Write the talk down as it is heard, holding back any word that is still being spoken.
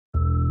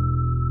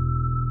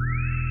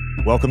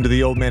Welcome to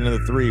The Old Man and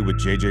the Three with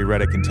JJ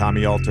Redick and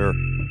Tommy Alter,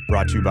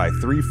 brought to you by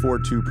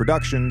 342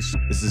 Productions.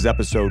 This is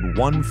episode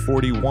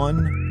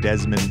 141,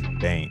 Desmond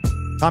Bane.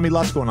 Tommy,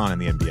 lots going on in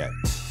the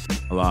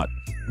NBA. A lot.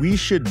 We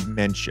should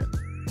mention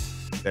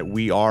that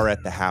we are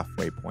at the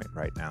halfway point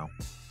right now.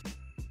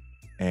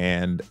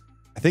 And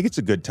I think it's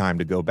a good time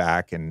to go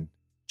back and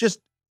just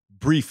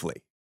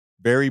briefly,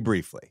 very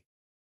briefly,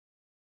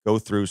 go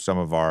through some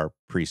of our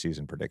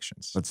preseason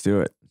predictions. Let's do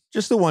it.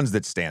 Just the ones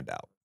that stand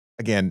out.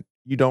 Again,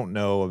 you don't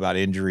know about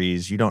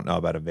injuries. You don't know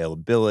about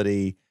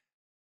availability.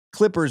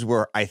 Clippers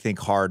were, I think,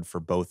 hard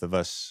for both of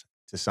us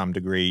to some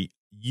degree.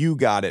 You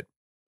got it.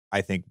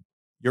 I think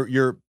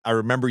I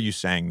remember you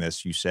saying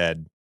this. You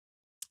said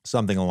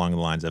something along the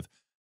lines of,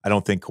 I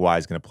don't think Kawhi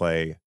is going to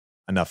play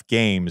enough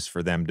games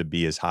for them to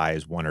be as high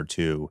as 1 or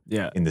 2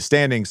 in the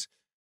standings.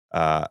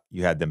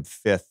 You had them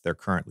 5th. They're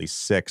currently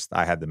 6th.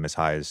 I had them as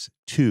high as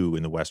 2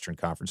 in the Western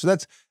Conference. So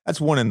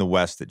that's one in the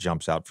West that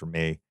jumps out for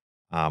me.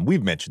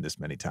 We've mentioned this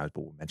many times,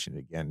 but we'll mention it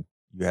again.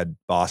 You had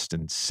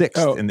Boston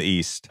 6th in the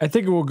East. I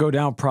think it will go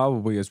down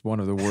probably as one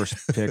of the worst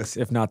picks,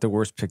 if not the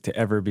worst pick to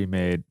ever be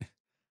made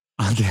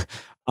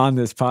on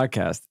this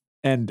podcast.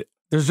 And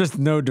there's just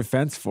no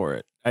defense for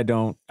it.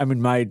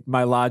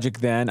 My logic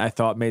then I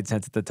thought made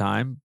sense at the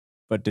time,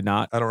 but did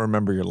not. I don't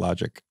remember your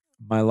logic.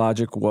 My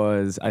logic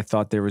was I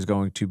thought there was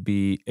going to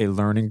be a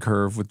learning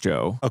curve with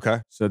Joe.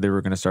 Okay. So they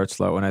were going to start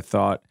slow. And I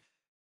thought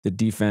the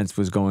defense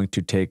was going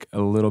to take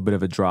a little bit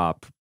of a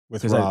drop.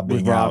 With Rob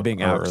being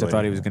out, because I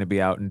thought he was going to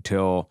be out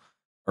until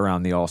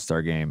around the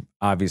All-Star game.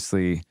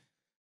 Obviously,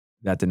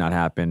 that did not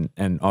happen,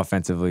 and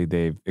offensively,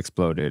 they've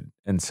exploded.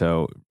 And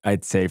so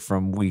I'd say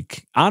from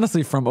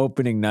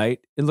opening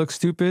night, it looks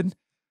stupid.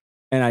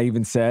 And I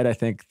even said, I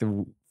think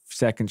the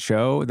second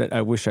show that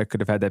I wish I could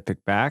have had that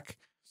pick back.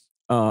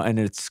 And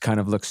it's kind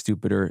of looked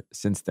stupider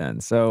since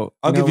then. So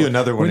I'll give you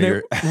another one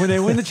when they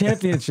win the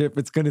championship,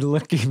 it's going to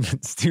look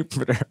even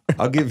stupider.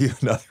 I'll give you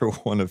another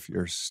one of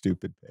your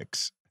stupid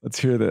picks. Let's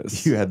hear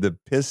this. You had the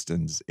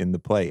Pistons in the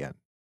play-in.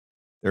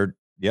 They're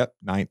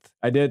 9th.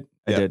 I did.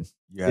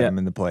 You had them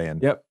in the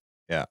play-in. Yep.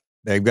 Yeah.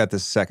 They've got the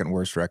second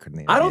worst record in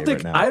the NBA I don't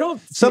think. right now. I don't.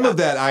 Some of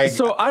that I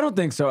don't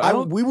think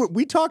so.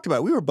 We talked about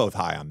it. We were both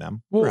high on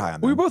them. We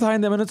were both high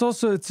on them, and it's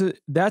also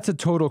that's a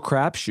total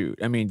crapshoot.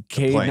 I mean,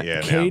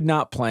 Cade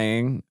not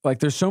playing. Like,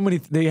 there's so many.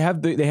 They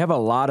have a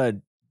lot of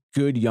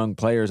good young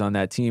players on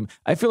that team.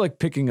 I feel like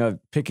picking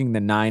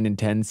the 9 and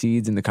 10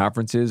 seeds in the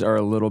conferences are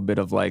a little bit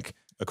of like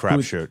a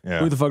crapshoot. Yeah.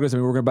 Who the fuck is? I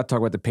mean, we're about to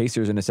talk about the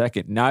Pacers in a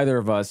second. Neither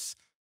of us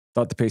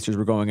thought the Pacers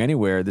were going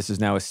anywhere. This is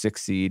now a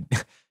 6 seed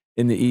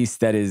in the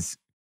East that is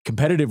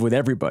competitive with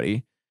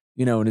everybody,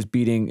 and is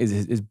beating the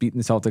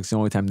Celtics the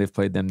only time they've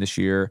played them this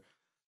year.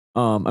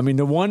 I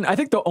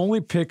think the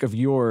only pick of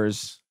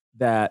yours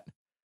that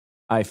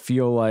I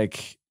feel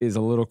like is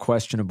a little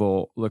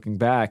questionable looking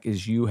back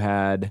is you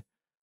had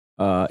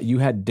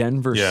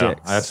Denver 6. Yeah,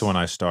 that's the one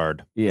I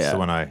starred. Yeah. That's the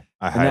one I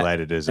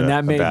highlighted as a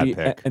bad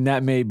pick. And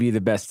that may be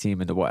the best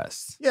team in the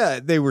West. Yeah,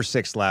 they were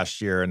 6th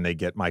last year, and they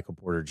get Michael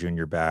Porter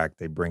Jr. back.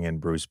 They bring in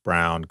Bruce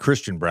Brown.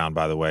 Christian Brown,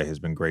 by the way, has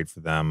been great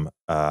for them.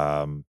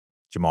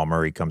 Jamal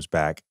Murray comes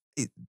back.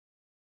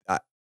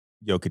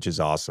 Jokic is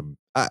awesome.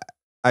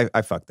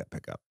 I fucked that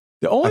pick up.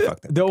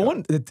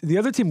 The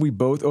other team we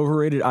both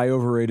overrated, I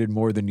overrated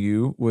more than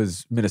you,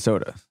 was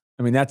Minnesota.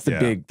 I mean, that's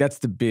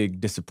the big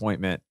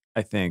disappointment,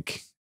 I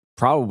think,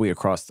 probably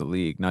across the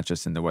league, not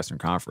just in the Western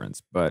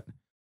Conference, but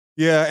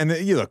yeah. And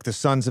the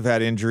Suns have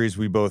had injuries.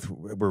 We both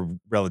were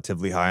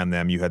relatively high on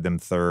them. You had them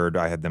 3rd.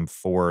 I had them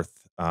 4th.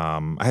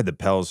 I had the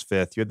Pels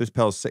 5th. You had the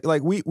Pels 6th.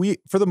 Like we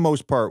for the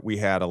most part, we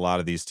had a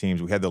lot of these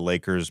teams. We had the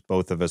Lakers,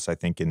 both of us, I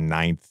think, in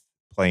 9th,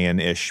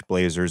 play-in-ish.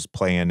 Blazers,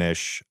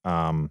 play-in-ish.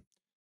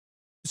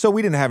 So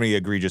we didn't have any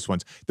egregious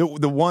ones.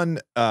 The one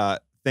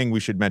thing we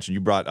should mention,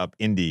 you brought up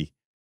Indy.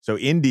 So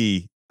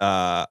Indy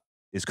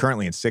is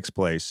currently in 6th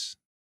place.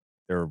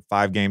 There are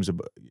 5 games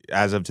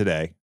as of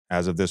today,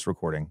 as of this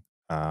recording.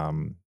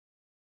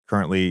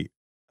 Currently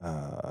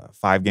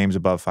 5 games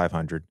above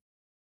 500.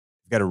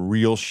 Got a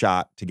real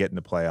shot to get in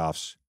the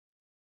playoffs.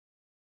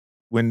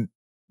 When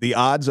the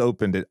odds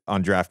opened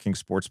on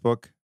DraftKings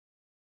Sportsbook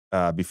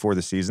before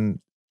the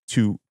season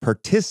to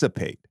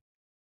participate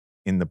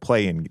in the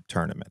play-in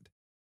tournament,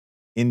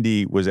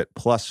 Indy was at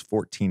plus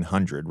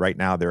 1,400. Right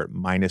now, they're at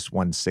minus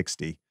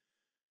 160.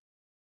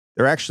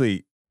 They're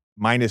actually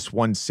minus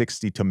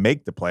 160 to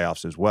make the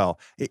playoffs as well.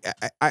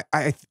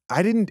 I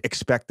didn't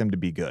expect them to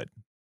be good.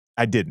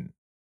 I didn't.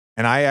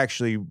 And I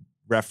actually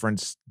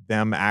referenced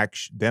them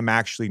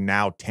actually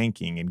now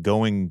tanking and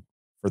going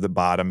for the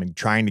bottom and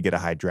trying to get a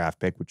high draft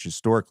pick, which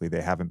historically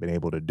they haven't been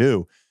able to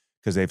do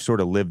because they've sort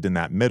of lived in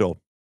that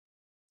middle.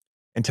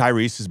 And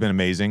Tyrese has been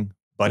amazing.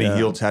 Buddy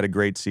Hield's had a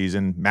great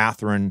season.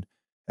 Mathurin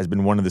has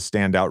been one of the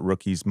standout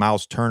rookies.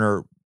 Miles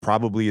Turner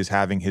probably is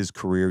having his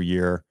career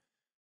year.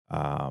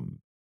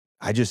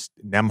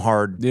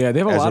 Nemhard. Yeah, they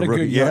have a lot of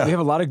good. They have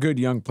a lot of good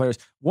young players.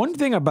 One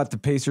thing about the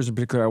Pacers in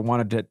particular, I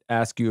wanted to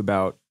ask you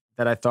about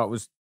that I thought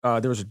was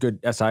there was a good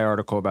SI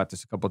article about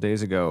this a couple of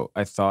days ago.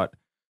 I thought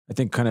I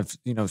think kind of,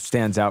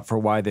 stands out for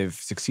why they've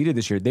succeeded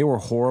this year. They were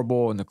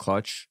horrible in the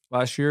clutch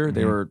last year.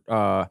 They were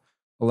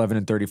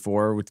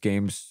 11-34 with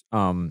games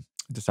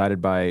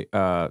decided by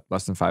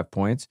less than 5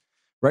 points.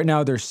 Right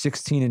now they're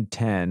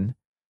 16-10,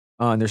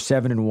 and they're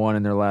 7-1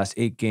 in their last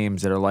 8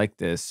 games that are like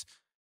this.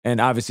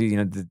 And obviously,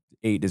 the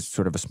 8 is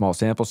sort of a small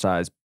sample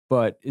size.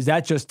 But is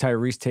that just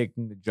Tyrese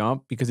taking the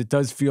jump? Because it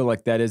does feel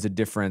like that is a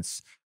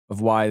difference of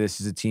why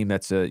this is a team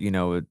that's a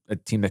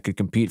team that could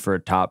compete for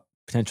a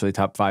potentially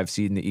top 5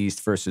 seed in the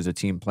East versus a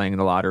team playing in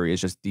the lottery.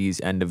 Is just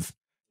these end of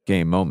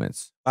game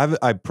moments.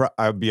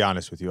 I'll be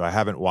honest with you. I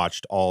haven't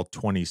watched all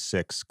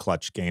 26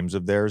 clutch games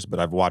of theirs, but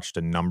I've watched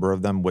a number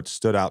of them. What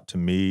stood out to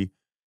me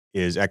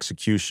is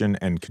execution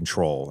and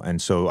control.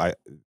 And so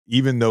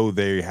even though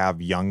they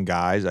have young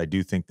guys, I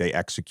do think they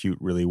execute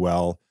really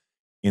well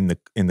in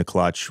the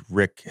clutch.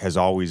 Rick has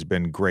always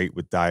been great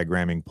with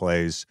diagramming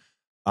plays.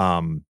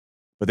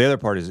 But the other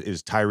part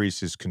is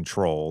Tyrese's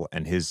control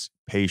and his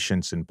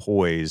patience and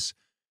poise.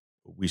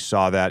 We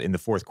saw that in the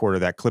fourth quarter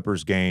of that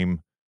Clippers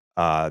game,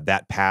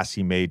 that pass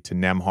he made to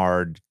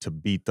Nembhard to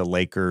beat the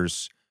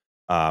Lakers,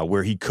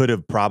 where he could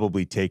have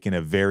probably taken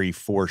a very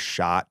forced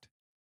shot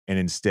and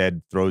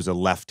instead throws a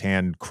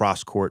left-hand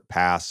cross-court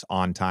pass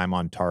on time,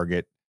 on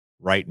target,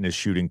 right in his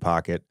shooting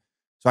pocket.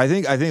 So I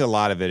think a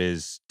lot of it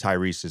is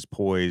Tyrese's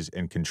poise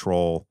and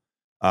control.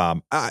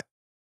 I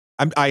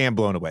am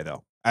blown away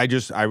though.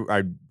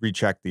 I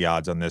rechecked the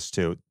odds on this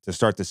too. To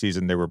start the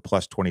season, they were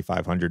plus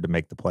 2,500 to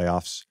make the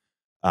playoffs.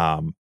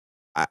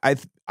 I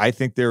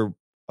think they're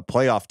a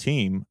playoff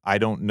team. I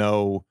don't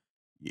know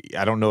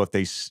if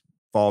they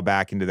fall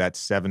back into that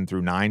 7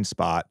 through 9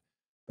 spot,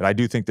 but I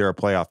do think they're a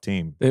playoff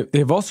team.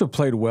 They've also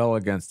played well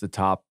against the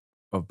top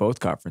of both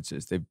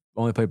conferences. They've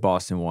only played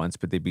Boston once,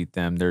 but they beat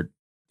them. They're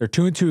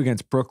 2-2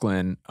 against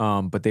Brooklyn,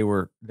 but there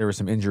were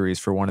some injuries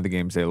for one of the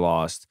games they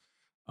lost,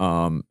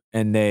 and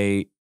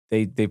they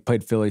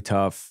played Philly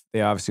tough.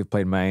 They obviously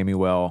played Miami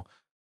well.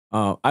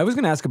 I was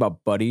going to ask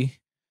about Buddy.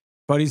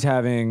 Buddy's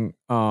having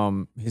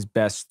his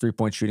best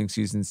 3-point shooting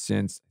season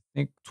since I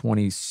think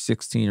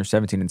 2016 or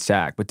 17 in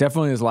SAC, but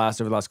definitely over the last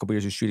couple of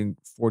years, he's shooting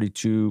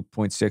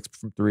 42.6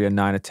 from 3 on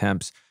 9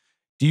 attempts.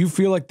 Do you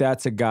feel like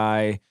that's a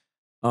guy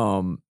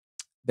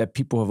that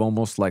people have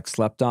almost like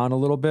slept on a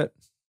little bit?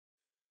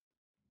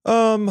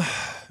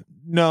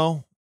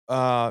 No.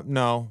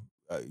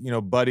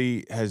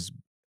 Buddy has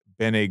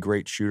been a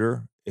great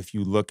shooter. If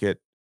you look at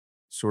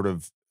sort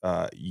of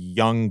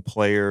young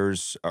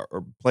players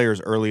or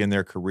players early in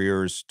their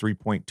careers,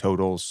 3-point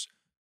totals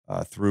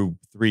through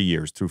 3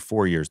 years, through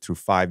 4 years, through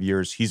 5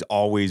 years, he's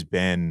always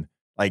been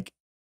like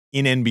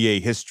in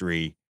NBA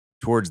history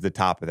towards the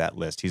top of that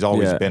list. He's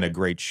always been a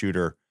great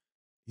shooter.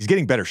 He's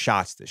getting better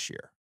shots this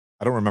year.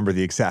 I don't remember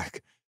the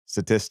exact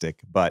statistic,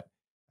 but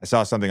I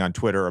saw something on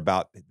Twitter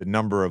about the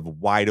number of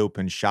wide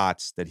open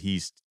shots that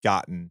he's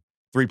gotten,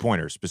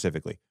 3-pointers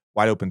specifically,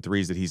 wide open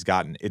threes that he's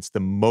gotten. It's the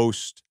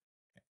most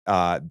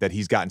that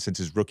he's gotten since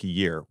his rookie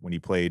year when he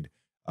played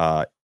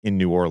in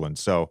New Orleans.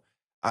 So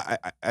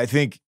I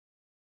think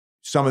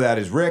some of that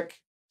is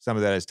Rick, some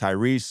of that is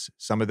Tyrese,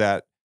 some of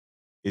that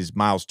is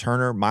Miles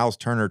Turner. Miles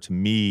Turner, to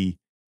me,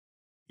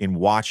 in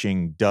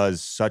watching,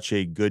 does such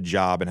a good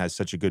job and has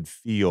such a good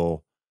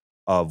feel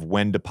of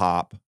when to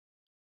pop,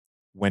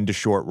 when to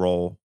short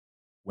roll,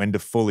 when to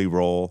fully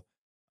roll.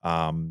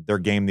 Their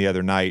game the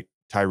other night,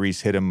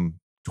 Tyrese hit him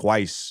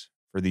twice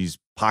for these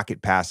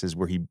pocket passes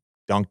where he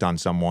dunked on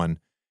someone.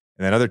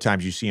 And then other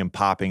times you see him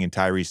popping and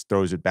Tyrese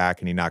throws it back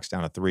and he knocks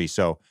down a 3.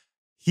 So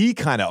he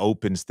kind of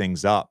opens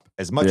things up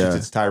as much as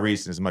it's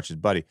Tyrese and as much as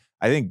Buddy.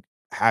 I think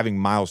having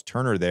Miles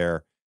Turner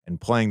there and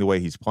playing the way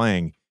he's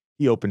playing,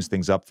 he opens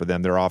things up for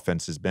them. Their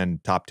offense has been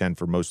top 10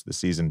 for most of the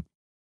season.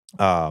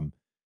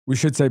 We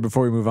should say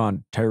before we move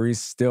on, Tyrese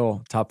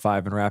still top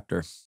 5 in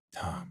Raptor.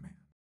 Oh, man.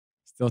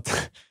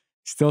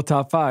 Still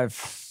top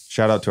 5.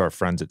 Shout out to our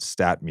friends at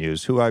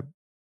StatMuse, who I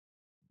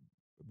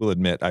will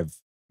admit I've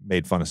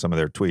made fun of some of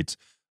their tweets.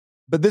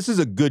 But this is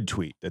a good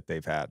tweet that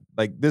they've had.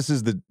 Like this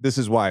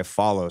is why I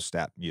follow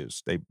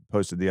StatMuse. They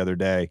posted the other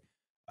day,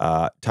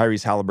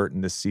 Tyrese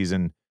Halliburton this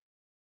season,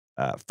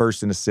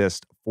 1st in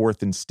assists,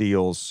 4th in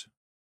steals,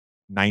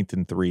 9th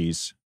in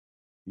threes.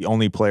 The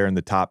only player in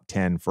the top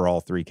 10 for all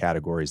 3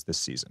 categories this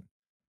season.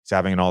 He's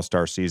having an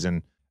all-star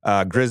season.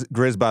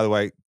 Grizz, by the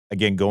way,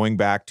 again, going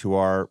back to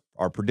our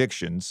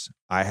predictions,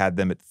 I had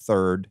them at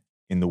 3rd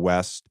in the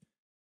West.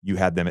 You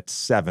had them at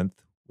 7th,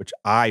 which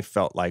I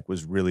felt like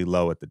was really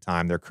low at the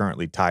time. They're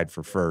currently tied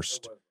for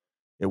 1st.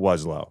 It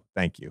was low.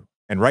 Thank you.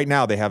 And right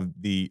now they have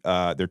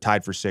they're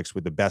tied for 6th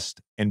with the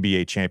best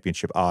NBA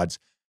championship odds.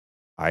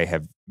 I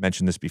have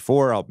mentioned this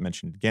before. I'll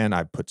mention it again.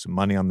 I put some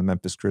money on the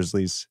Memphis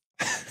Grizzlies.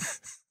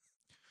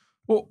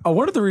 Well,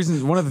 one of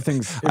the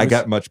things I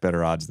got much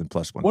better odds than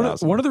plus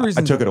 1,000. One of the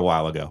reasons I took it a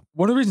while ago.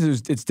 One of the reasons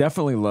is it's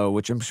definitely low,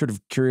 which I'm sort of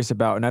curious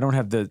about, and I don't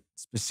have the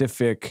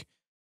specific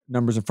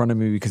numbers in front of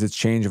me because it's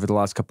changed over the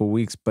last couple of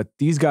weeks. But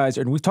these guys,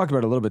 and we've talked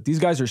about it a little bit, these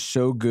guys are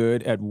so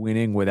good at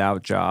winning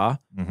without Ja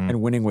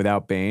and winning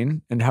without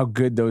Bane, and how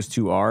good those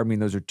two are. I mean,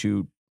 they're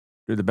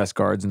the best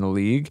guards in the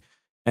league.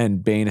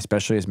 and Bane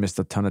especially has missed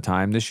a ton of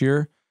time this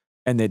year,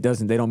 and they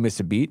don't miss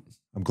a beat.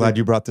 I'm glad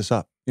you brought this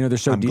up. You know, they're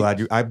so deep.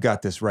 I've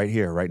got this right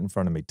here, right in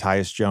front of me.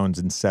 Tyus Jones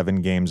in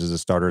 7 games as a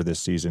starter this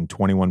season,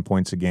 21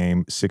 points a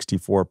game,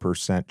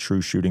 64%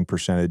 true shooting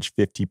percentage,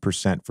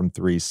 50% from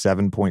 3,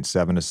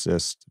 7.7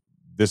 assists.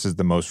 This is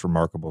the most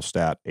remarkable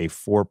stat, a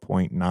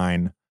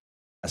 4.9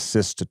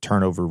 assist to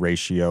turnover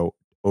ratio,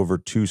 over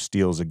 2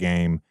 steals a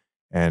game,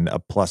 and a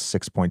plus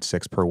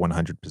 6.6 per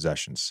 100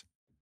 possessions.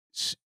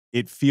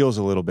 It feels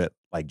a little bit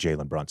like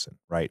Jalen Brunson,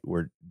 right?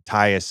 Where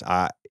Tyus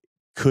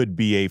could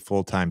be a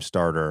full-time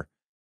starter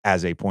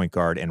as a point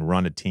guard and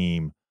run a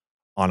team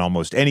on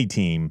almost any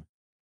team,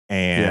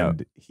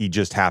 and he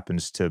just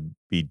happens to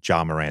be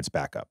Ja Morant's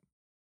backup.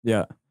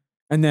 Yeah.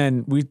 And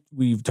then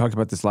we've talked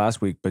about this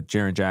last week, but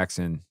Jaren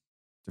Jackson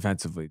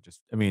defensively,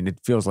 it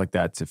feels like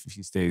that's, if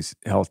he stays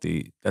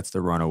healthy, that's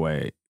the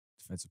runaway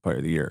defensive player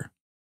of the year.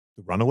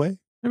 The runaway?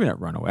 Maybe not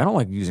runaway. I don't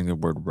like using the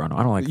word runaway.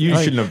 I don't like. You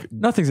shouldn't have.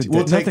 Nothing's.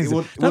 We'll take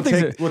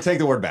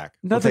the word back.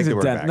 Nothing's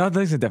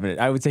indefinite.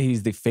 I would say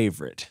he's the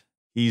favorite.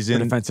 He's the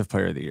defensive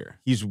player of the year.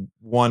 He's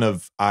one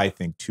of, I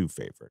think, 2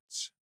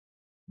 favorites.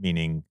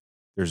 Meaning,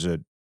 there's a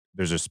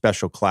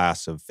special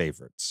class of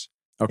favorites.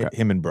 Okay.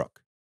 Him and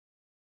Brooke.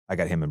 I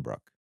got him and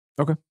Brooke.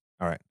 Okay.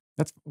 All right.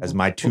 That's as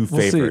my 2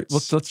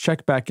 favorites. Let's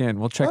check back in.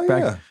 We'll check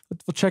back. Yeah.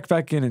 We'll check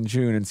back in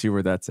June and see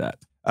where that's at.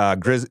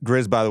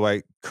 Grizz, by the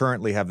way,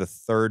 currently have the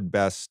 3rd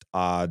best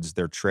odds.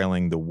 They're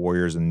trailing the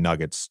Warriors and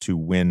Nuggets to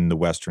win the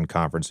Western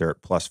Conference. They're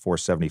at plus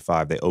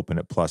 475. They open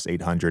at plus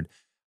 800.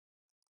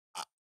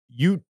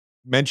 You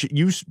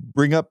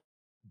bring up,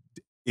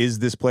 is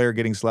this player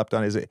getting slept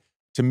on? Is it,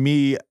 to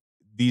me,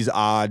 these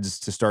odds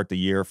to start the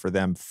year for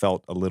them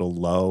felt a little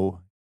low,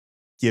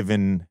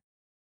 given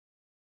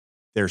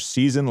their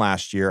season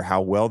last year,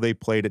 how well they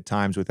played at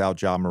times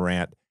without Ja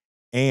Morant,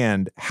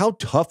 and how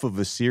tough of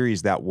a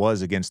series that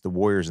was against the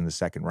Warriors in the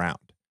second round.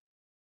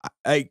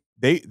 They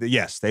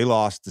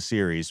lost the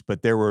series,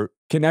 but there were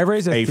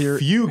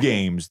few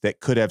games that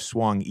could have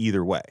swung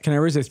either way. Can I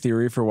raise a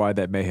theory for why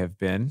that may have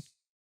been?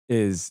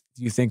 Do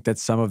you think that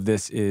some of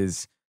this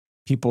is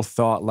people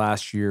thought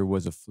last year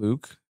was a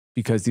fluke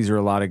because these were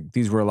a lot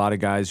of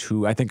guys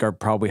who I think are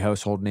probably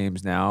household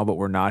names now, but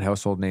were not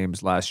household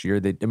names last year.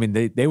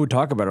 They would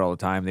talk about it all the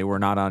time. They were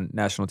not on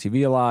national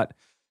TV a lot.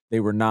 They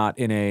were not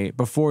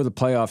before the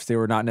playoffs, they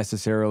were not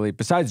necessarily,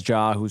 besides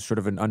Ja, who's sort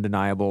of an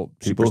undeniable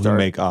people superstar. Who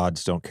make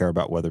odds don't care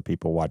about whether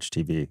people watch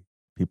TV.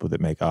 People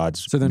that make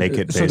odds make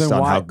it based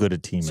on how good a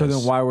team is. So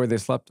then why were they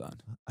slept on?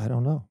 I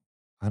don't know.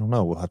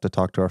 We'll have to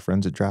talk to our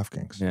friends at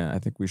DraftKings. Yeah, I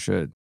think we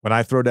should. When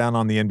I throw down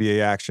on the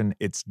NBA action,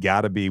 it's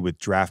got to be with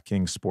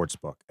DraftKings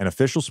Sportsbook, an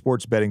official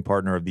sports betting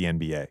partner of the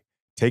NBA.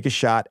 Take a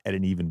shot at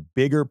an even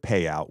bigger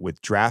payout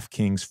with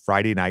DraftKings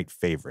Friday Night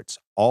Favorites.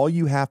 All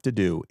you have to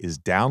do is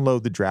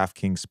download the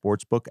DraftKings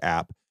Sportsbook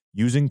app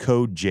using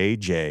code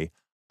JJ,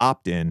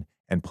 opt in,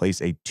 and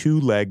place a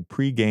 2-leg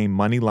pregame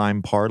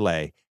moneyline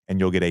parlay, and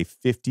you'll get a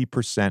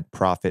 50%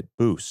 profit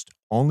boost.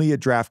 Only at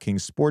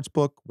DraftKings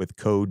Sportsbook with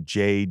code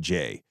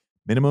JJ.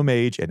 Minimum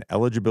age and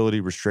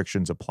eligibility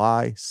restrictions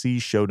apply. See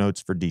show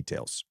notes for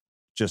details.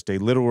 Just a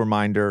little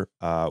reminder,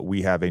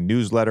 we have a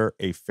newsletter,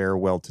 A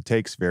Farewell to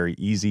Takes. Very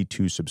easy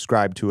to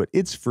subscribe to it.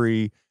 It's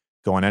free.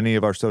 Go on any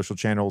of our social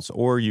channels,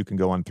 or you can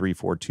go on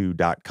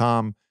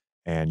 342.com,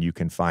 and you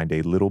can find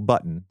a little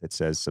button that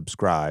says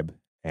subscribe.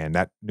 And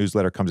that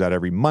newsletter comes out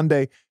every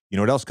Monday. You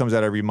know what else comes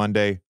out every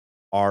Monday?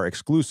 Our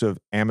exclusive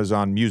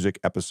Amazon Music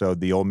episode,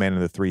 The Old Man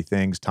and the 3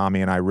 Things.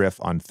 Tommy and I riff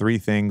on 3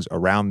 things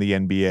around the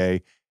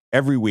NBA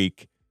every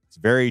week. It's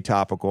very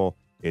topical.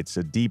 It's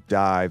a deep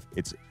dive.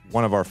 It's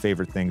one of our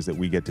favorite things that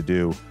we get to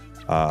do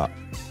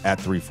at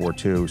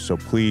 342. So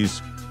please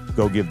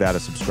go give that a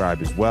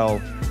subscribe as well.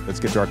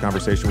 Let's get to our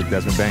conversation with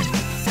Desmond Bane.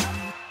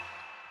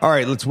 All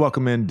right, let's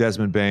welcome in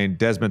Desmond Bane.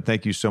 Desmond,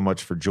 thank you so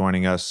much for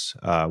joining us.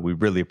 We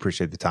really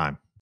appreciate the time.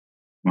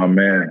 My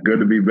man,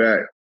 good to be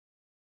back.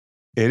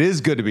 It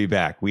is good to be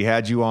back. We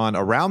had you on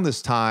around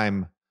this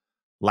time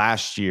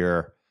last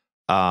year.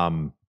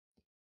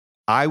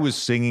 I was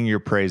singing your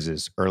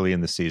praises early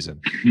in the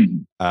season.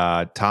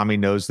 Tommy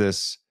knows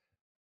this.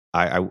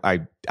 I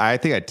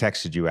think I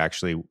texted you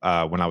actually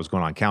when I was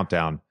going on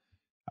Countdown.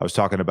 I was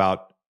talking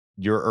about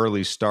your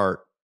early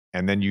start,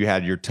 and then you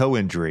had your toe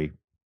injury.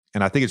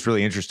 And I think it's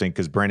really interesting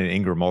because Brandon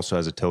Ingram also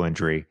has a toe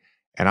injury,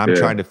 and I'm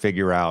trying to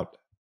figure out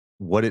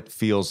what it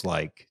feels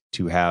like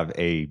to have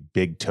a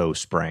big toe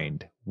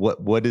sprained.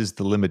 What is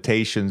the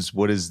limitations?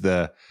 What is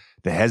the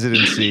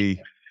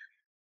hesitancy?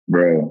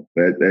 Bro,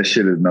 that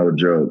shit is no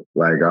joke.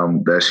 Like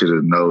that shit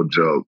is no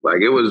joke.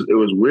 Like it was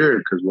weird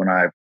because when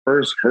I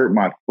first hurt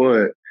my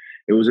foot,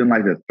 it was in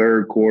like the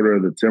 3rd quarter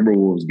of the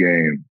Timberwolves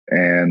game,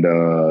 and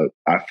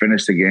I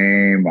finished the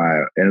game.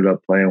 I ended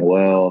up playing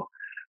well,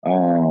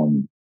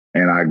 and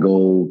I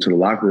go to the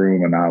locker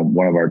room, and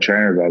one of our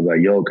trainers, I was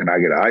like, "Yo, can I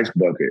get an ice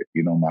bucket?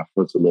 You know, my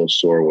foot's a little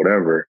sore,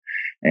 whatever."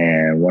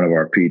 And one of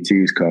our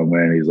PTs come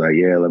in. He's like,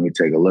 "Yeah, let me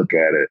take a look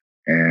at it."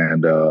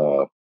 And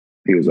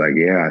he was like,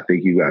 "Yeah, I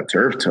think you got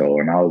turf toe."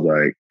 And I was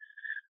like,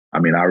 "I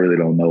mean, I really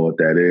don't know what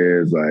that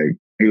is." Like,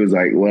 He was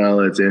like, well,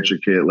 it's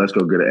intricate. Let's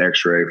go get an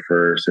x-ray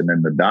first. And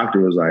then the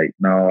doctor was like,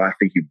 no, I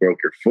think you broke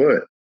your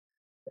foot.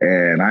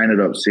 And I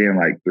ended up seeing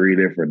like 3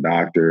 different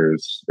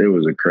doctors. It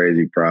was a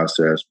crazy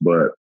process,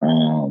 but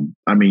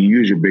I mean, you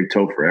use your big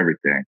toe for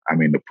everything. I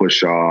mean, to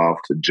push off,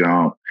 to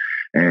jump.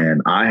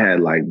 And I had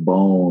like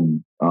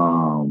bone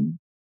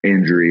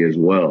injury as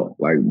well.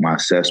 Like my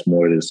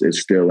sesamoid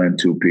is still in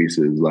 2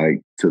 pieces,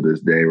 like to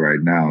this day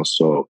right now.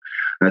 So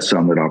that's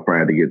something that I'll probably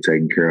have to get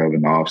taken care of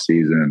in the off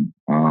season.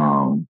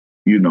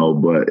 You know,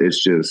 but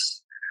it's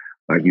just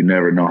like you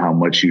never know how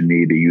much you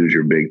need to use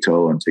your big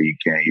toe until you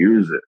can't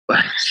use it.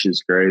 Like it's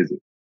just crazy.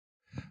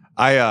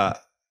 I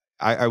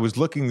was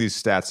looking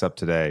these stats up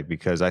today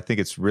because I think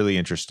it's really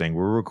interesting.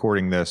 We're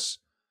recording this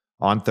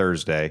on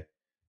Thursday.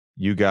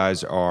 You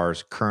guys are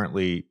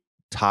currently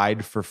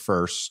tied for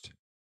first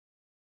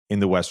in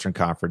the Western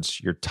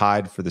Conference. You're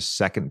tied for the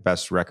second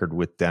best record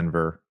with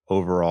Denver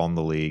overall in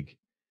the league.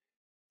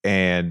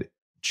 And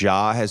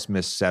Ja has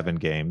missed 7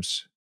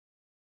 games.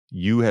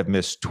 You have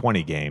missed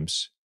 20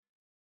 games.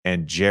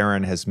 And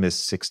Jaren has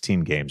missed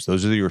 16 games.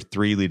 Those are your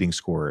 3 leading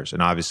scorers.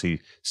 And obviously,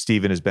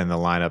 Steven has been in the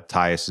lineup.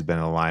 Tyus has been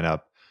in the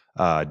lineup.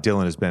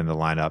 Dillon has been in the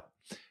lineup.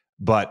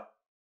 But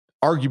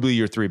arguably,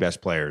 your 3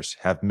 best players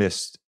have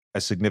missed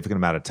a significant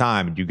amount of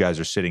time. And you guys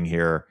are sitting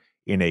here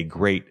in a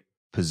great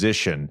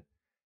position.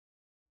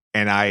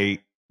 And I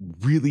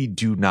really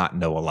do not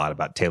know a lot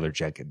about Taylor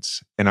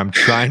Jenkins. And I'm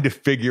trying to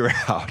figure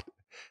out,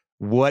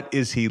 what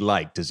is he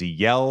like? Does he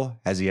yell?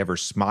 Has he ever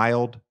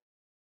smiled?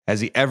 Has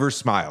he ever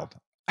smiled?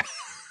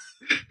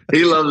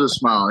 He loves to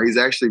smile. He's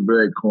actually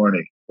very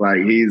corny.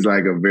 Like he's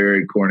like a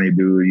very corny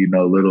dude, you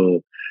know,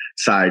 little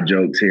side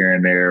jokes here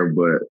and there.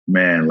 But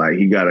man, like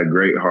he got a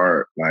great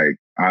heart. Like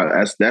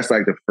that's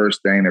like the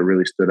first thing that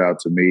really stood out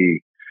to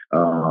me.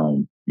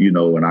 You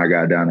know, when I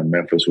got down to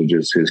Memphis, was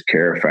just his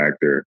care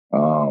factor.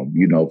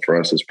 You know, for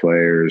us as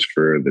players,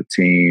 for the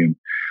team.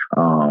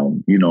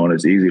 You know, and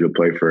it's easy to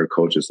play for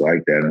coaches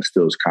like that and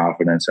instills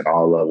confidence in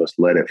all of us.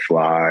 Let it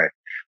fly.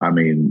 I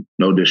mean,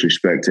 no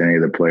disrespect to any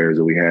of the players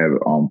that we have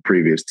on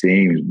previous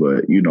teams,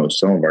 but, you know,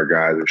 some of our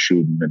guys are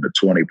shooting in the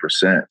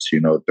 20%, you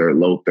know,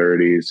 low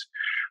 30s,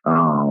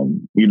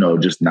 you know,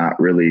 just not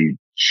really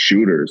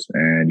shooters.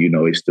 And, you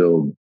know, he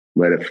still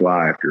let it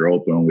fly. If you're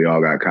open, we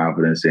all got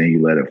confidence in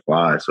you, let it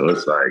fly. So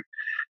it's like,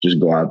 just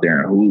go out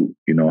there and hoop,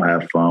 you know,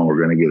 have fun. We're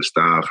going to get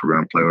stops. We're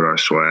going to play with our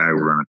swag.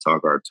 We're going to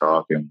talk our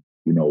talk and,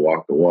 you know,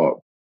 walk the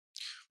walk.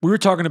 We were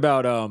talking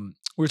about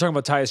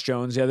Tyus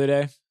Jones the other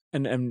day,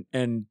 and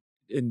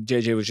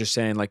JJ was just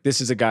saying, like,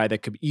 this is a guy that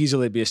could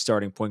easily be a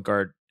starting point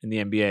guard in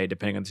the NBA,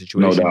 depending on the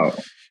situation. No doubt.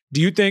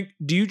 Do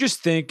you just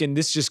think, and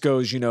this just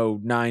goes, you know,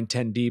 9,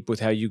 10 deep with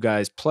how you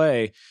guys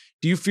play,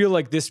 do you feel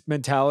like this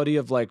mentality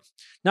of like,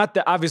 not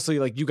that obviously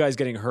like you guys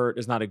getting hurt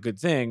is not a good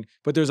thing,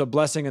 but there's a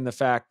blessing in the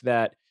fact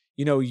that,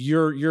 you know,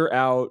 you're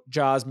out,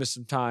 Ja's missed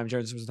some time,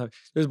 Jaren's missed some time.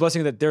 There's a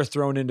blessing that they're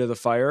thrown into the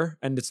fire,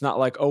 and it's not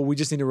like, oh, we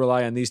just need to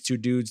rely on these 2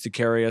 dudes to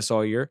carry us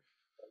all year.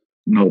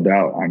 No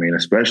doubt. I mean,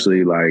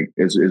 especially like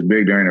it's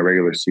big during the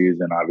regular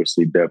season.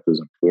 Obviously, depth is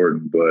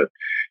important, but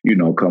you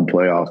know, come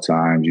playoff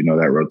times, you know,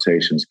 that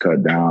rotation's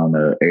cut down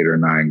to 8 or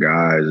 9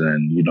 guys,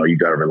 and you know, you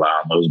got to rely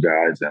on those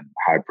guys in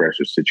high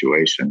pressure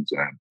situations.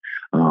 And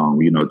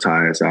you know,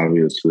 Tyus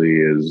obviously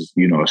is,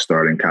 you know, a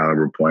starting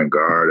caliber point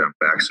guard and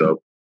backs up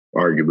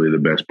arguably the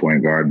best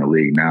point guard in the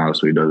league now,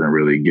 so he doesn't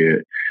really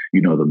get,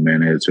 you know, the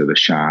minutes or the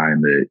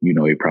shine that, you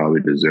know, he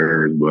probably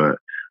deserves, but.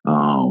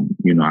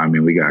 You know, I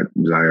mean, we got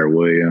Zaire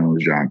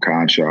Williams, John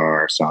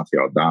Conchar, Santi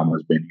Aldama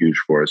has been huge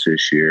for us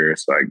this year.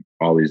 It's like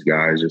all these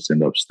guys just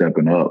end up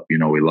stepping up. You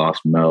know, we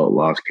lost Melt,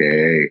 lost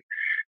KA,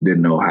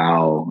 didn't know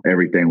how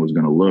everything was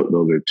going to look.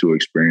 Those are 2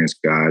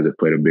 experienced guys that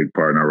played a big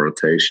part in our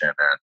rotation.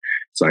 And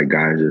it's like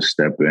guys just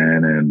step in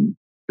and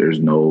there's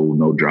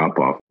no drop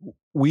off.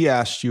 We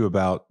asked you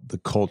about the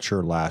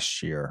culture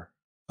last year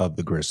of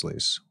the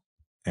Grizzlies,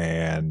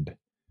 and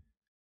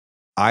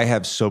I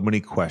have so many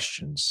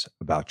questions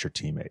about your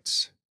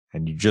teammates.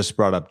 And you just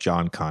brought up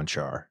John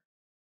Conchar,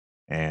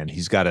 and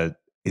he's got a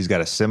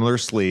similar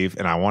sleeve.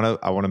 And I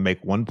want to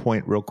make one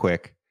point real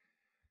quick.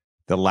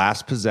 The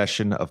last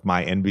possession of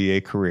my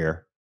NBA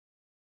career,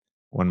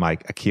 when my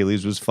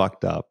Achilles was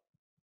fucked up,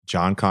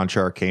 John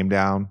Conchar came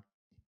down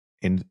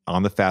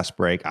on the fast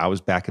break. I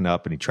was backing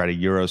up, and he tried a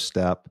Euro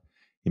step.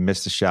 He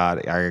missed a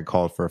shot. I got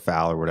called for a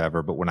foul or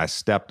whatever. But when I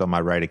stepped on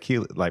my right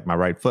Achilles, like my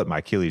right foot, my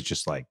Achilles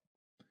just like,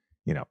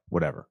 you know,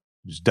 whatever.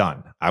 It was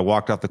done. I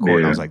walked off the court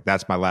and I was like,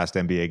 that's my last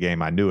NBA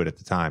game. I knew it at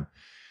the time.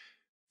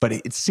 But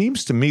it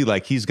seems to me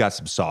like he's got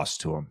some sauce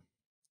to him.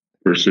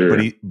 For sure.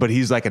 But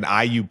he's like an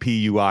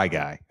IUPUI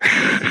guy.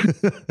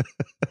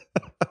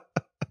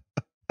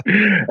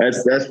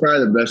 That's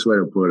probably the best way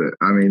to put it.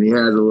 I mean, he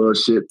has a little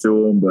shit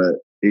to him, but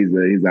he's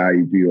an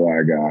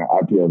IUPUI guy,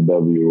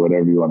 IPFW,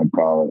 whatever you want to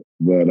call it.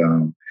 But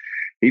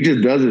he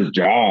just does his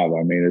job.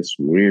 I mean, it's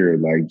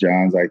weird. Like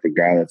John's like the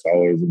guy that's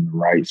always in the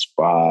right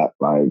spot.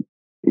 Like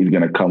he's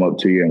going to come up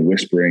to you and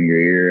whisper in your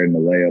ear in the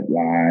layup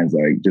lines,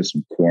 like just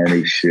some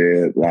corny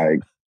shit. Like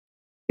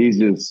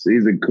he's a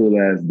cool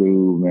ass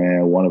dude,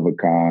 man. One of a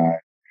kind.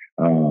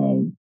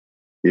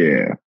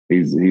 Yeah,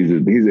 he's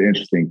an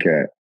interesting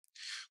cat.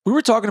 We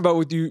were talking about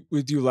with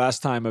you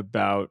last time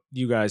about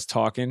you guys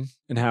talking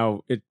and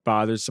how it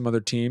bothers some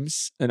other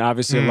teams. And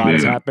obviously a lot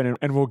has happened,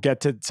 and we'll get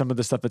to some of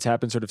the stuff that's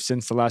happened sort of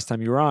since the last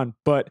time you were on.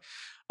 But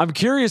I'm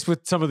curious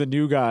with some of the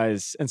new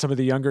guys and some of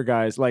the younger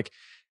guys, like,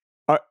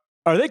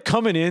 are they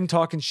coming in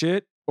talking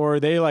shit, or are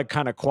they like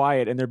kind of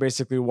quiet and they're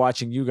basically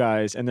watching you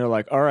guys and they're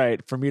like, all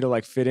right, for me to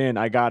like fit in,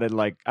 I gotta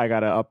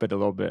up it a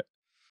little bit?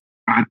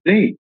 I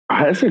think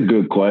that's a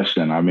good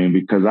question. I mean,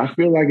 because I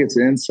feel like it's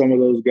in some of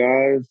those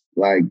guys,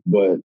 like,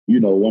 but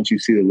once you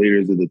see the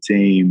leaders of the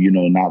team,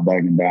 not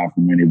backing down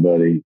from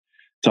anybody,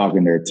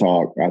 talking their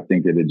talk, I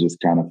think that it just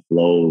kind of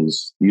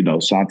flows.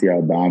 Santi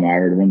Aldama, I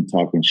heard him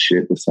talking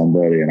shit to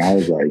somebody, and I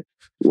was like,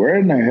 where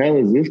in the hell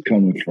is this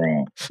coming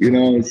from? You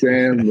know what I'm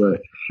saying?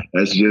 But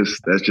that's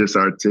just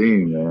our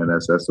team, man.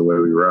 That's the way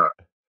we rock.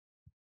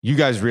 You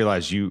guys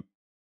realize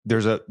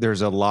there's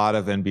a lot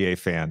of NBA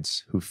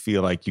fans who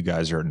feel like you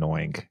guys are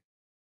annoying.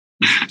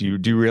 Do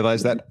you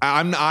realize that?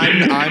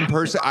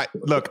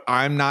 Look,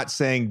 I'm not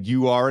saying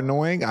you are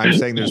annoying. I'm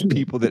saying there's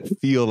people that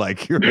feel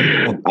like you're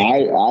annoying.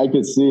 I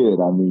could see it.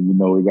 I mean,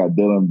 we got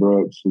Dillon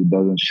Brooks, who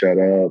doesn't shut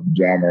up,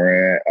 John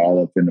Morant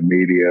all up in the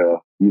media,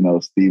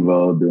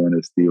 Steve-O doing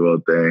his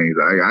Steve-O things.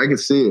 I can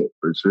see it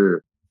for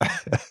sure.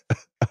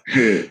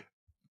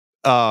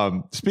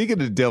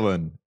 Speaking of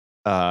Dillon,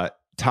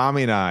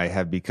 Tommy and I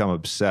have become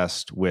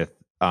obsessed with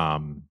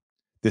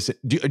this.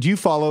 Do you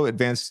follow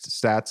advanced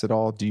stats at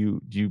all?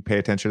 Do you pay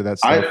attention to that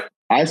stuff?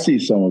 I see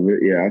some of it.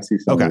 Yeah, I see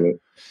some of it.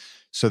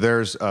 So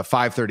there's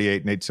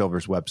 538. Nate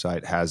Silver's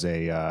website has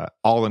a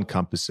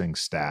all-encompassing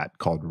stat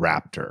called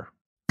Raptor.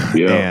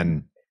 Yeah.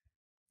 And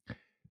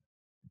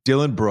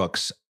Dillon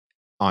Brooks,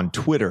 on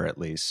Twitter at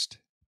least,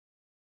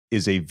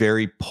 is a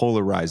very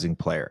polarizing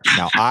player.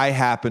 Now, I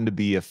happen to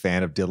be a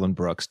fan of Dillon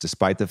Brooks,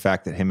 despite the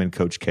fact that him and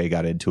Coach K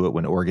got into it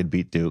when Oregon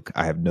beat Duke.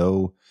 I have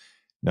no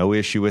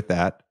issue with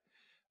that.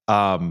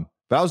 But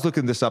I was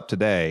looking this up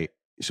today.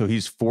 So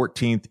he's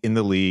 14th in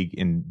the league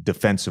in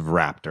defensive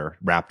Raptor.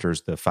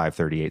 Raptor's the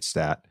 538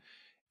 stat.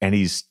 And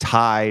he's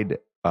tied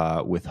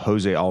with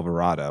Jose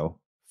Alvarado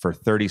for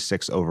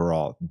 36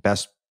 overall.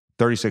 Best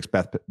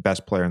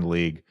player in the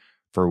league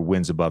for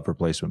wins above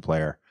replacement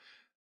player.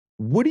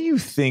 What do you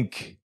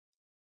think?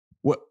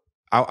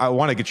 I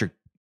want to get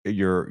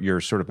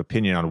your sort of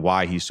opinion on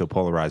why he's so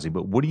polarizing,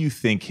 but what do you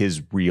think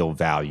his real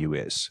value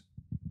is?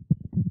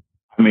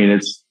 I mean,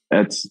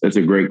 that's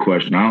a great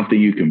question. I don't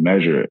think you can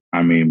measure it.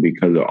 I mean,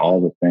 because of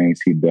all the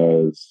things he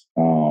does,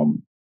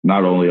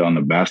 not only on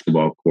the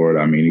basketball court.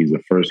 I mean, he's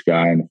the first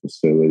guy in the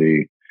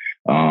facility.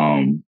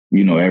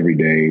 Every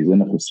day he's in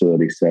the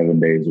facility 7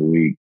 days a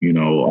week.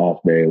 Off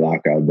day,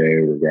 lockout day,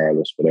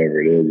 regardless,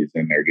 whatever it is, he's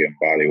in there getting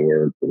body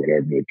work or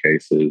whatever the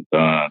case is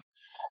done.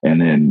 And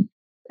then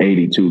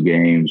 82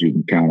 games, you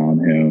can count on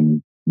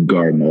him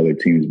guarding the other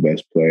team's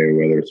best player,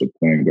 whether it's a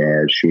point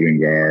guard, shooting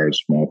guard,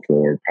 small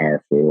forward,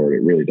 power forward.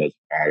 It really doesn't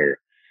matter.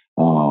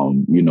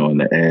 And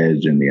the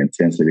edge and the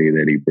intensity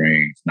that he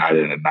brings night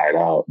in and night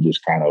out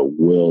just kind of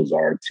wills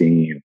our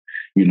team,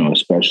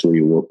 especially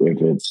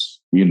if it's,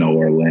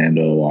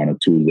 Orlando on a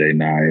Tuesday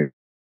night,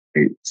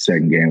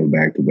 second game of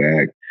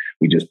back-to-back.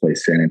 We just played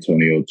San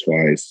Antonio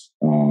twice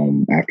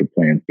after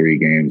playing 3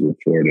 games in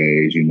 4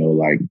 days.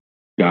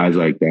 Guys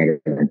like that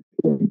are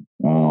important,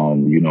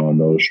 in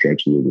those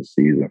stretches of the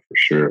season for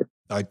sure.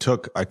 I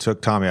took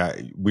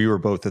Tommy. We were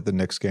both at the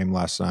Knicks game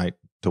last night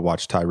to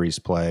watch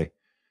Tyrese play,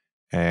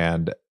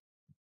 and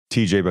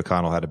TJ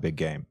McConnell had a big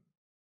game.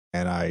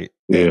 And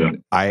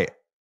I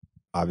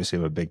obviously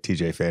am a big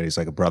TJ fan. He's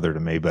like a brother to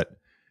me, but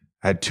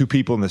I had 2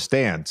 people in the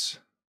stands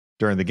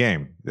during the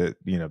game that,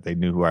 they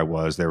knew who I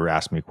was. They were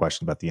asking me a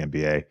question about the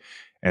NBA.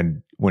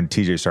 And when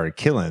TJ started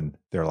killing,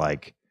 they're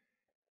like,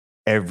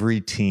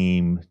 every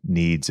team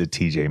needs a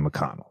TJ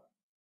McConnell.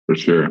 For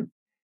sure.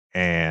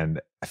 And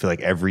I feel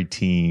like every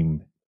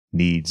team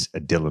needs a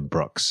Dillon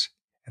Brooks.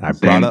 And I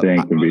Same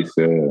thing can be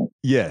said.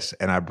 Yes.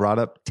 And I brought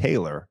up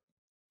Taylor.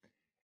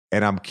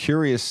 And I'm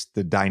curious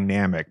the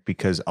dynamic,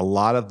 because a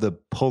lot of the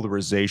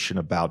polarization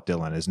about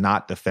Dillon is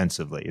not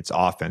defensively, it's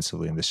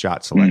offensively in the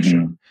shot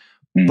selection.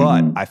 Mm-hmm.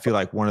 But I feel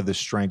like one of the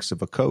strengths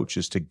of a coach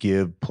is to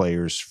give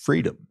players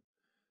freedom.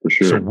 For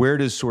sure. So where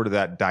does sort of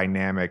that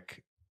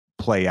dynamic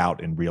play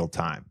out in real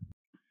time?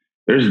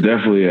 There's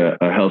definitely a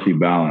healthy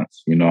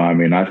balance.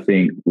 I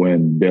think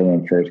when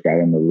Dillon first got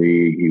in the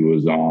league, he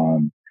was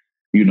on,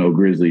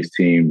 Grizzlies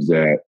teams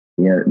that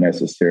weren't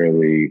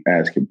necessarily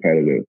as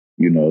competitive,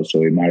 so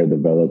he might have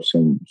developed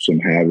some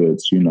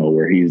habits,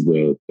 where he's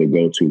the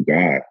go-to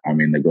guy. I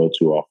mean, the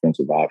go-to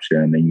offensive option.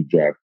 And then you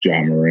draft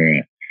John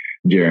Morant,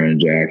 Jaren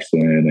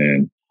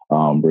Jackson,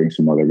 and bring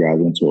some other guys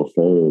into a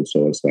fold.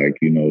 So it's like,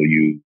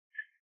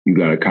 you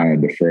got to kind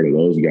of defer to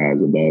those guys.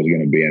 The ball's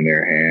going to be in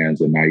their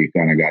hands, and now you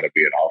kind of got to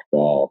be an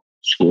off-ball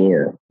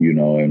scorer,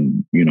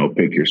 and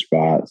pick your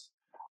spots.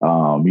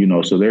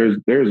 So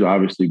there's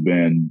obviously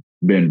been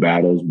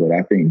battles, but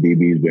I think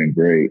DB's been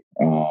great.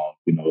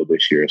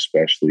 This year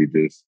especially,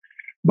 just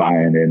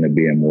buying into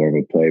being more of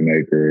a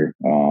playmaker,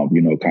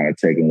 kind of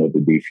taking what the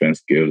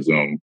defense gives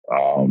him,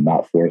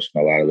 not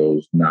forcing a lot of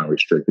those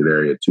non-restricted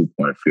area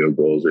 2-point field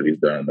goals that he's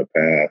done in the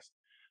past.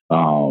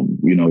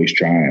 He's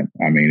trying.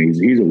 I mean,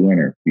 he's a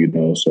winner,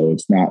 so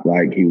it's not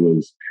like he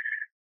was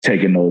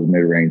taking those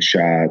mid-range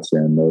shots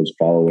and those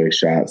fall-away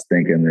shots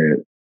thinking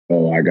that,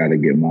 oh, I got to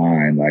get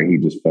mine. Like, he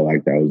just felt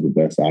like that was the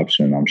best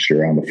option, I'm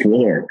sure, on the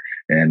floor.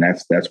 And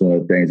that's one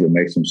of the things that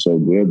makes him so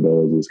good,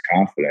 though, is his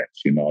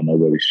confidence.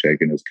 Nobody's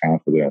shaking his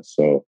confidence.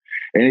 So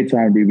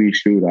anytime BB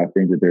shoot, I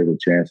think that there's a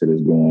chance that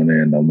it's going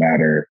in, no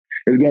matter.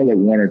 It's going to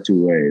look one or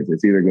two ways.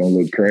 It's either going to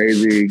look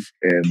crazy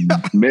and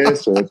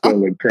miss, or it's going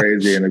to look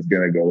crazy and it's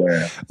going to go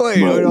in. Wait,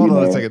 hold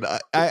on a second.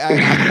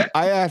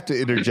 I have to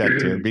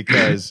interject here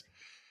because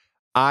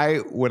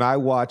when I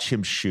watch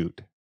him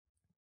shoot,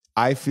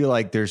 I feel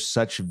like there's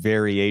such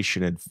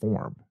variation in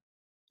form.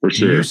 For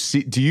sure.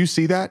 Do you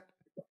see that?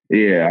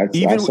 Yeah,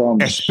 I saw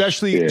him,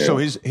 especially. Yeah. So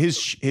his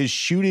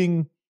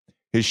shooting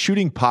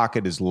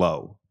pocket is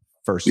low.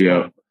 First of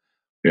all,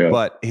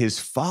 but his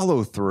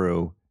follow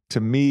through,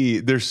 to me,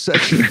 there's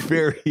such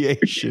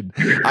variation.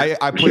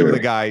 I play with a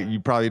guy, you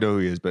probably know who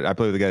he is, but I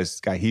play with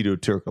this guy Hito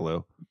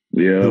Turkoglu,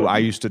 who I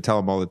used to tell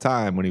him all the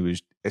time when he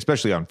was,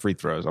 especially on free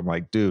throws. I'm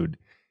like, dude,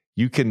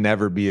 you can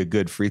never be a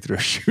good free throw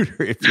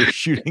shooter if you're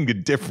shooting a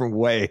different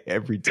way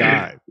every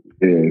time.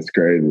 Yeah, it's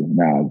crazy.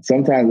 Now,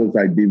 sometimes it's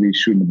like DB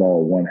shooting the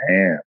ball with one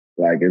hand.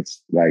 Like,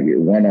 it's like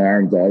one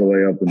arm's all the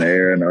way up in the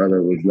air and the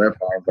other was left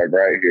arm's like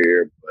right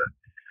here.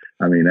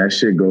 But I mean, that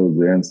shit goes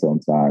in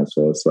sometimes.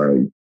 So it's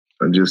like,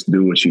 just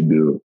do what you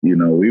do.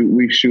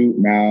 We shoot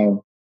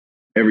now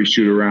every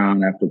shoot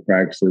around after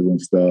practices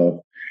and stuff,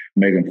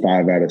 making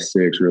 5 out of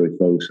 6, really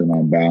focusing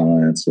on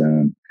balance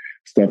and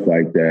stuff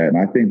like that. And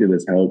I think that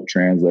it's helped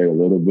translate a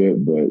little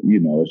bit, but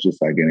it's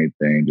just like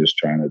anything, just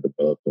trying to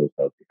develop those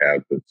healthy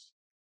habits.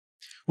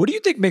 What do you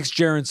think makes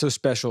Jaren so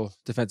special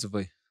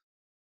defensively?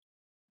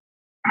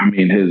 I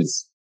mean,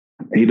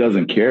 he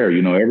doesn't care.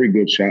 Every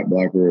good shot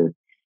blocker,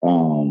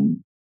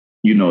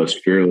 is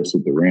fearless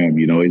at the rim.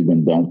 He's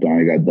been dunked on.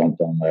 He got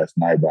dunked on last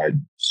night by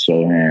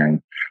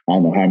Sohan. I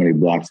don't know how many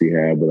blocks he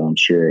had, but I'm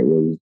sure it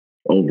was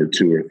over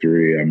 2 or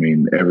 3. I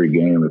mean, every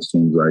game it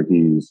seems like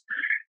he's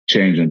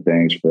changing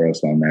things for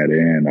us on that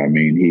end. I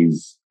mean,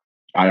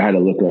 I had to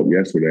look up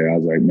yesterday. I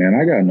was like, man,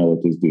 I got to know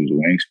what this dude's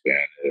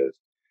wingspan is.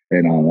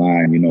 And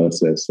online, it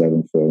says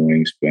 7-foot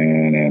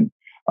wingspan. And,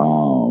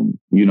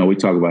 we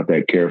talk about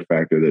that care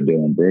factor that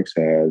Dillon Brooks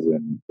has,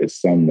 and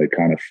it's something that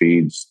kind of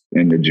feeds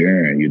into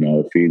Jaren.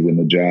 It feeds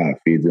into Ja,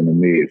 feeds into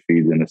me, it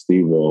feeds into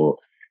Steve-O,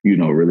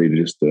 really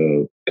just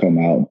to come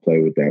out and play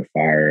with that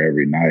fire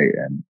every night.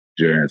 And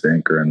Jaren's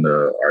anchoring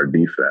our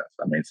defense.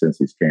 I mean, since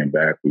he's came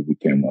back, we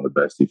became one of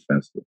the best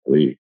defenses in the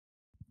league.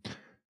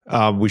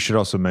 We should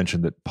also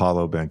mention that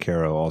Paolo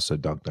Banchero also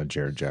dunked on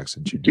Jaren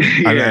Jackson Jr.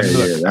 I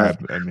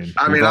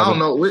don't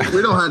know. We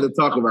don't have to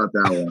talk about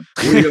that one.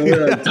 We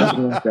don't have to talk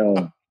about that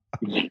one.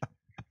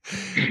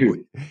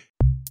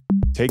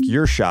 Take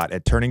your shot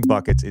at turning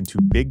buckets into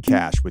big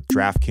cash with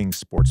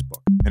DraftKings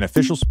Sportsbook, an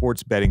official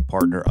sports betting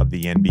partner of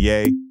the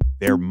NBA.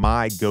 They're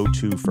my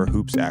go-to for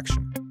hoops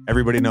action.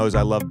 Everybody knows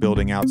I love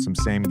building out some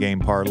same-game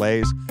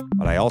parlays,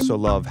 but I also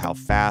love how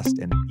fast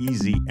and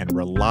easy and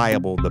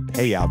reliable the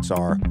payouts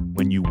are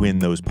when you win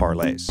those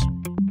parlays.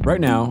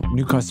 Right now,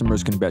 new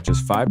customers can bet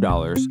just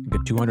 $5 and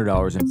get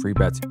 $200 in free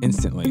bets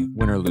instantly,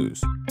 win or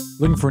lose.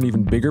 Looking for an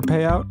even bigger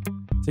payout?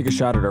 Take a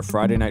shot at our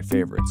Friday night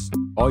favorites.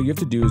 All you have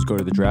to do is go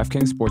to the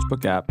DraftKings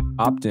Sportsbook app,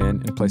 opt in,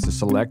 and place a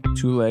select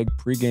 2-leg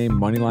pregame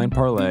moneyline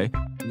parlay,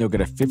 and you'll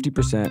get a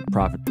 50%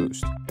 profit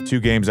boost. The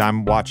 2 games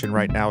I'm watching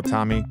right now,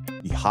 Tommy,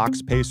 the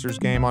Hawks-Pacers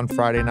game on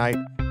Friday night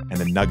and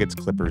the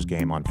Nuggets-Clippers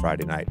game on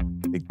Friday night.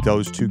 I think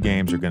those 2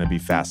 games are going to be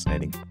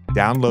fascinating.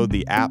 Download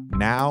the app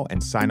now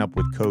and sign up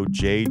with code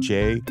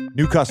JJ.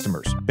 New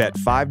customers, bet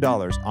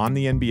 $5 on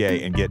the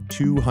NBA and get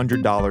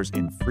 $200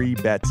 in free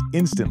bets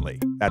instantly.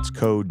 That's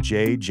code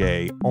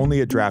JJ,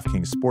 only at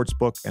DraftKings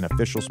Sportsbook, an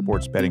official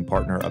sports betting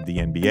partner of the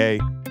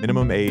NBA.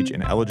 Minimum age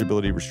and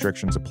eligibility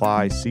restrictions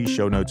apply. See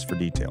show notes for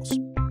details.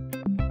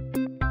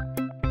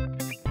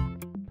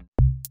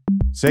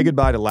 Say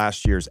goodbye to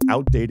last year's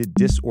outdated,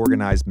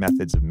 disorganized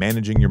methods of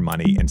managing your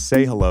money and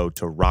say hello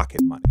to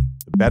Rocket Money,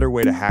 the better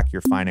way to hack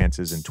your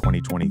finances in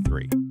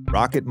 2023.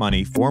 Rocket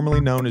Money, formerly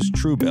known as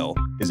Truebill,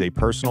 is a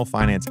personal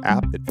finance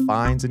app that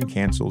finds and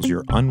cancels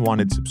your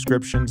unwanted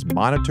subscriptions,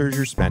 monitors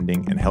your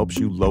spending, and helps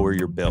you lower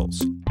your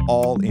bills,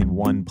 all in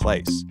one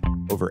place.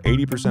 Over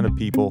 80% of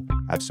people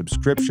have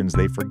subscriptions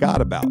they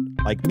forgot about,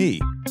 like me.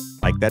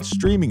 Like that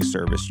streaming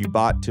service you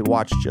bought to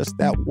watch just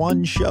that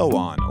one show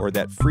on, or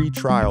that free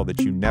trial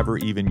that you never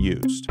even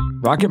used.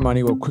 Rocket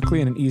Money will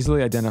quickly and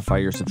easily identify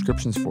your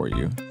subscriptions for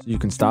you, so you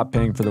can stop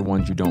paying for the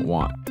ones you don't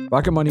want.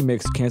 Rocket Money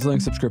makes canceling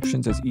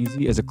subscriptions as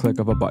easy as a click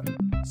of a button.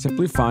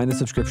 Simply find the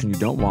subscription you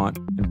don't want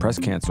and press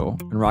cancel,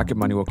 and Rocket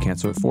Money will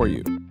cancel it for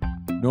you.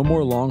 No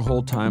more long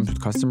hold times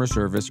with customer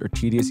service or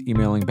tedious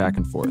emailing back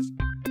and forth.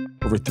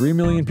 Over 3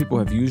 million people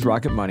have used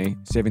Rocket Money,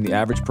 saving the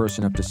average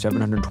person up to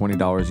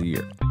 $720 a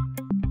year.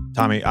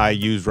 Tommy, I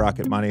use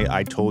Rocket Money.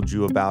 I told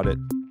you about it.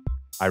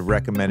 I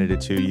recommended it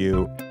to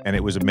you, and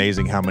it was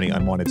amazing how many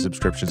unwanted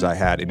subscriptions I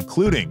had,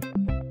 including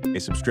a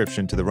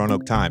subscription to the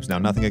Roanoke Times. Now,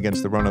 nothing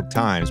against the Roanoke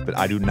Times, but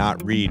I do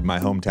not read my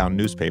hometown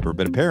newspaper,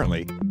 but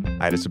apparently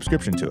I had a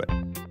subscription to it.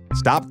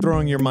 Stop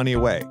throwing your money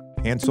away.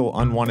 Cancel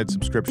unwanted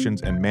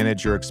subscriptions and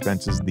manage your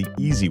expenses the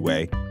easy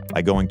way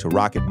by going to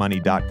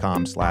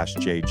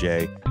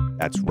rocketmoney.com/JJ.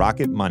 That's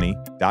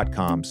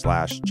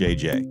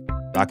rocketmoney.com/JJ.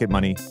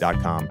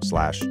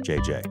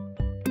 rocketmoney.com/JJ.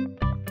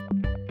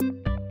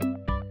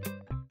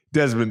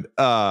 Desmond,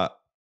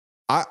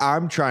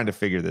 I'm trying to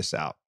figure this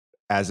out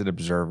as an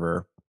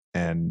observer,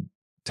 and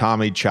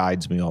Tommy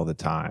chides me all the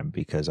time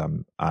because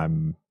I'm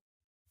an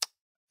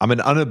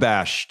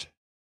unabashed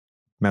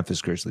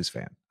Memphis Grizzlies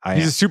fan.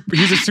 He's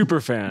a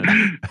super fan.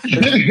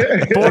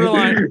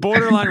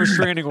 borderline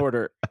restraining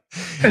order.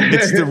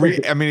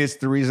 It's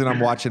the reason I'm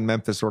watching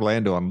Memphis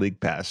Orlando on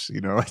League Pass.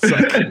 You know, it's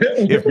like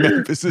if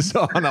Memphis is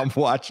on, I'm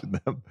watching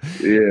them.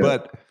 Yeah.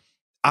 But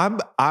I'm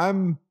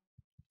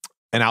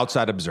an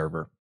outside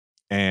observer,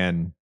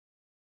 and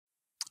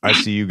I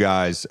see you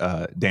guys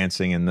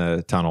dancing in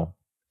the tunnel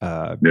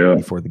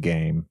before the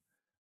game.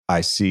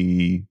 I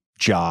see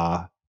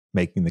Ja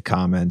making the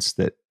comments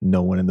that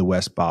no one in the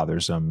West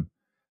bothers him.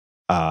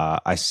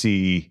 I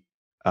see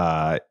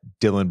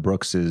Dillon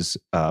Brooks's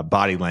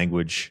body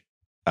language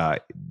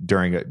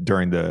during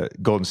the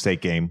Golden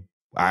State game.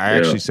 I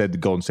actually said the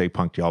Golden State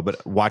punked y'all,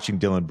 but watching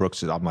Dillon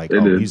Brooks, I'm like,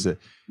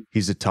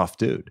 he's a tough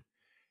dude.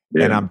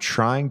 Yeah. And I'm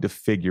trying to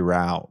figure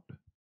out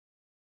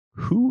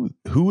who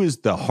is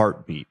the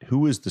heartbeat,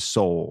 who is the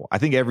soul. I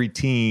think every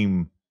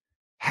team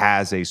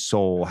has a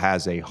soul,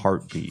 has a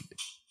heartbeat.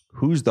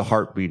 Who's the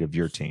heartbeat of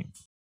your team?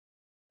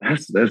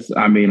 That's.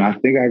 I mean, I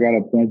think I got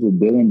to point to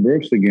Dillon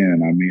Brooks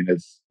again. I mean,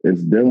 it's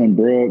Dillon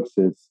Brooks,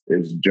 it's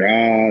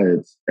Ja,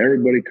 it's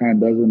everybody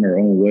kind of does it in their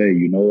own way.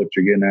 You know what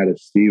you're getting out of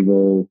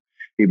Steve-O.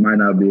 He might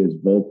not be as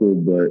vocal,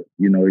 but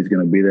you know he's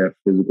going to be that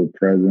physical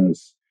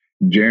presence.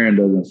 Jaren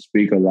doesn't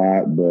speak a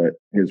lot, but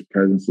his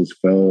presence is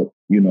felt.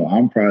 You know,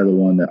 I'm probably the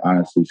one that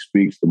honestly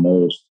speaks the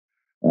most.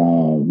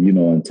 You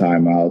know, in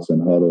timeouts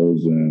and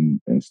huddles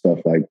and stuff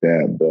like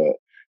that, but.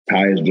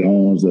 Tyus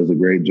Jones does a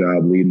great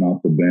job leading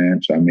off the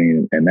bench. I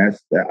mean, and I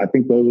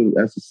think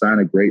that's a sign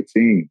of great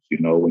teams. You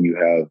know, when you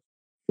have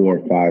 4,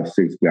 5,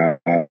 6 guys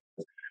that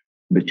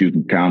you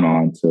can count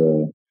on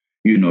to,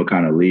 you know,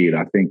 kind of lead.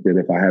 I think that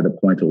if I had to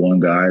point to one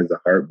guy as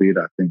a heartbeat,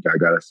 I think I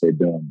got to say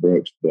Dillon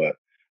Brooks. But,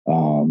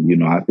 you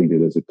know, I think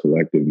that as a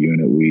collective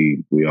unit,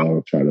 we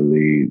all try to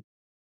lead.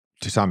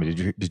 Tommy,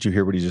 did you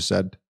hear what he just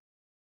said?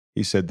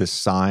 He said the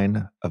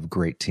sign of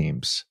great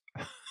teams.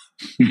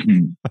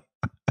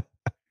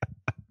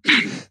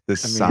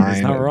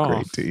 Sign of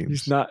great teams.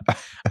 He's not.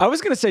 I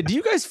was going to say, do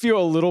you guys feel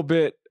a little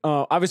bit,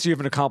 obviously you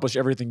haven't accomplished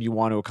everything you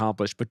want to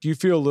accomplish, but do you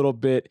feel a little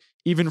bit,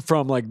 even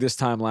from like this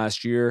time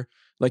last year,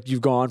 like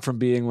you've gone from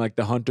being like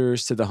the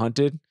hunters to the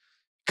hunted?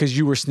 Because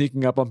you were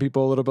sneaking up on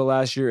people a little bit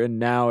last year and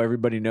now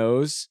everybody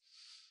knows?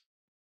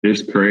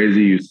 It's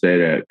crazy you say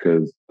that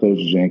because Coach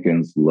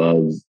Jenkins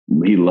loves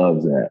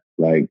that.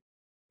 Like,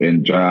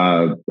 and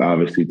Ja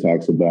obviously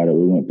talks about it.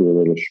 We went through a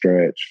little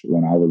stretch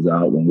when I was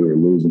out, when we were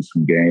losing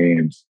some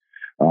games,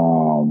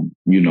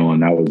 you know,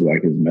 and that was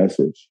like his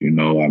message. You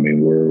know, I mean,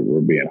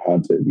 we're being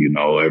hunted. You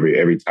know,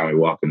 every time we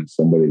walk into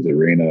somebody's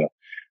arena,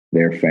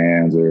 their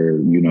fans are,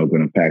 you know,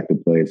 going to pack the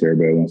place.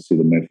 Everybody wants to see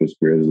the Memphis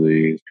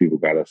Grizzlies. People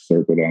got to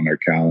circle it on their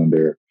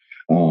calendar.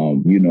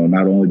 You know,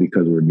 not only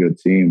because we're a good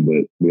team,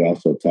 but we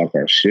also talk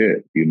our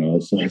shit. You know,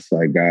 so it's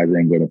like guys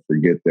ain't going to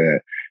forget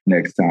that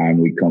next time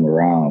we come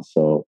around.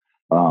 So.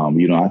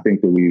 You know, I think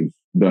that we've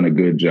done a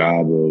good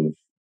job of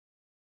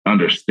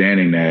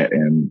understanding that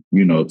and,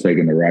 you know,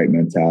 taking the right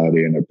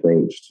mentality and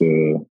approach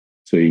to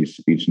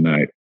each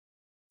night.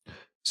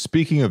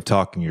 Speaking of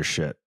talking your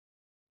shit,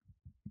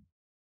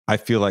 I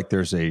feel like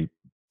there's a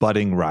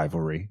budding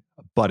rivalry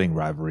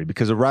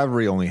because a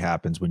rivalry only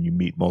happens when you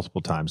meet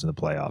multiple times in the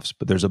playoffs,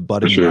 but there's a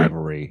budding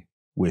rivalry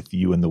with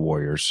you and the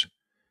Warriors.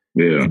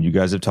 Yeah. And you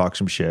guys have talked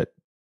some shit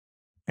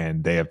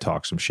and they have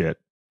talked some shit.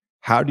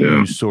 How do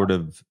you sort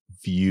of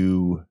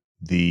view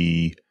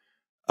the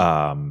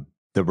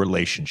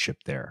relationship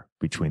there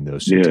between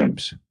those two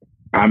teams?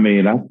 I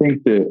mean, I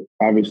think that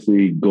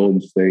obviously Golden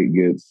State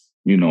gets,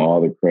 you know,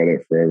 all the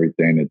credit for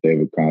everything that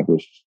they've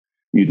accomplished,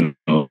 you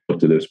know, up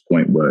to this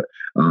point. But,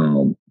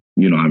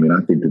 you know, I mean,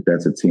 I think that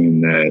that's a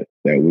team that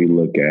we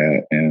look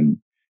at and,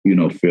 you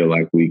know, feel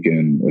like we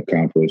can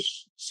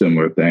accomplish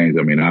similar things.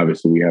 I mean,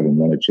 obviously we haven't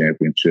won a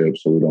championship,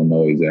 so we don't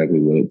know exactly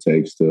what it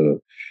takes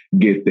to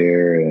get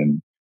there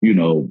and, you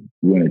know,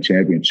 win a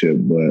championship.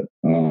 But,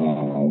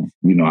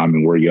 you know, I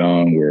mean, we're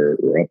young, we're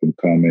up and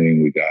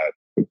coming. We got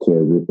a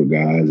core group of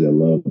guys that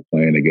love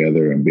playing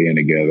together and being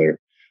together.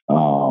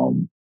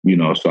 You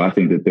know, so I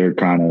think that they're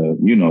kind of,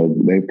 you know,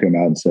 they've come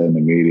out and said in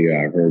the media,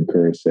 I heard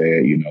Kerr say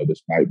it, you know,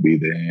 this might be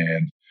the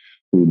end.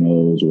 Who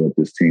knows what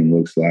this team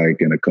looks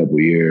like in a couple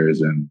of years.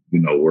 And, you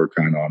know, we're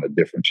kind of on a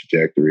different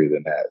trajectory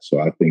than that.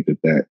 So I think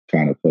that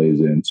kind of plays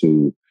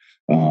into,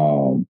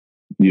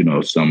 you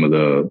know, some of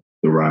the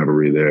the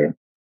rivalry there.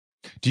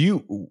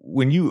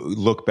 When you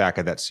look back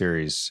at that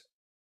series,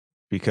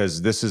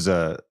 because this is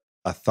a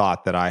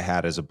thought that I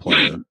had as a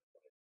player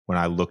when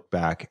I looked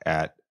back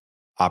at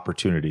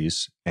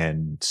opportunities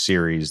and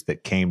series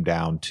that came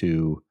down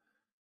to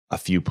a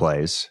few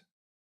plays.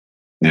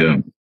 Yeah.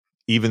 And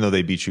even though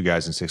they beat you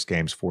guys in 6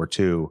 games,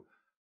 4-2,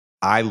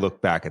 I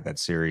look back at that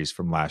series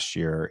from last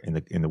year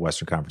in the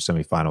Western Conference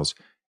semifinals,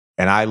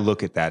 and I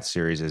look at that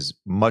series as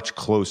much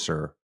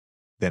closer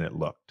than it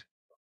looked.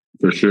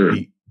 For sure.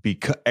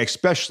 Because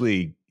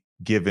especially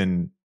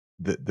given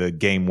the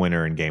game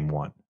winner in game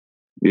 1.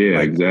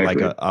 Yeah,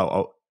 exactly.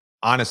 Like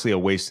honestly, a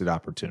wasted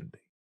opportunity.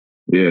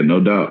 Yeah, no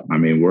doubt. I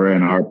mean, we're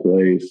in our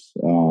place,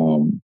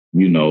 you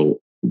know,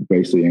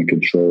 basically in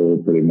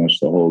control pretty much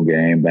the whole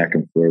game, back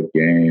and forth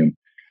game.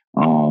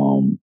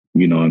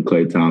 You know, and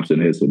Klay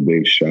Thompson hits a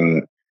big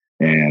shot.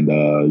 And,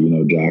 you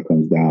know, Ja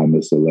comes down,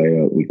 misses a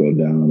layup. We go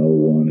down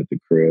 0-1 at the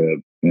crib,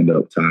 end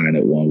up tying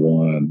at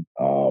 1-1.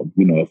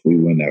 You know, if we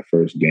win that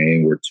first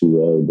game, we're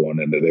 2-0 going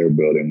into their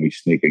building. We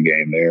sneak a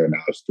game there, now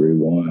it's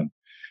 3-1.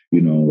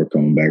 You know, we're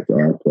coming back to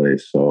our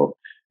place. So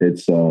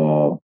it's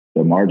the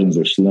margins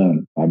are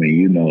slim. I mean,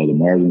 you know, the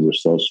margins are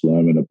so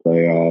slim in the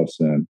playoffs.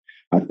 And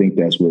I think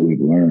that's what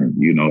we've learned.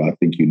 You know, I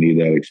think you need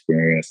that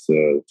experience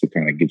to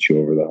kind of get you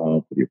over the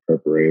hump with your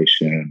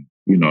preparation,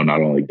 you know,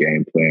 not only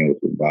game plan with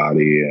your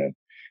body and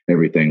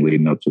everything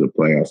leading up to the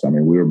playoffs. I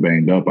mean, we were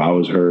banged up. I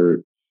was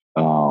hurt.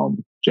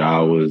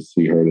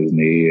 He hurt his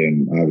knee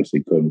and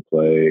obviously couldn't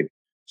play.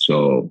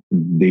 So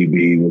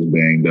DB was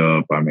banged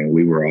up. I mean,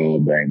 we were all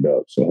banged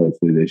up. So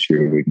hopefully this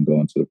year we can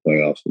go into the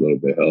playoffs a little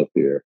bit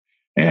healthier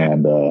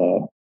and,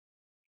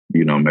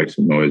 you know, make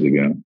some noise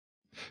again.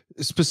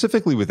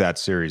 Specifically with that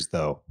series,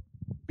 though,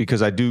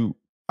 because I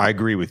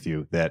agree with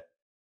you that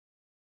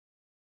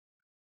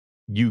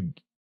you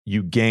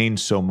gain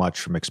so much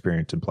from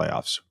experience in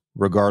playoffs,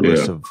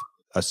 regardless of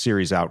a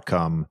series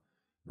outcome,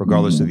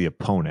 regardless of the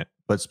opponent,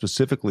 but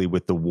specifically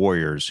with the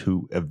Warriors,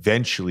 who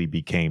eventually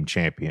became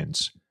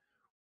champions.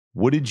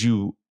 What did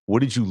you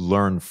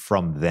learn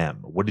from them?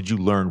 What did you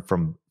learn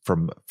from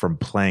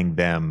playing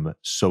them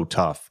so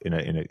tough in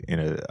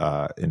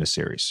a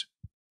series?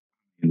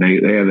 They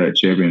have that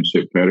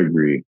championship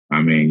pedigree.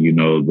 I mean, you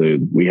know,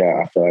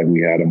 I feel like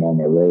we had them on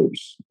the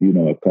ropes, you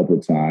know, a couple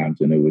of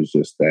times, and it was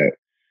just that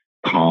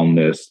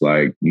calmness.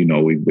 Like, you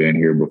know, we've been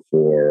here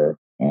before.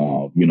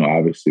 You know,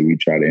 obviously we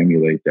try to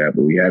emulate that,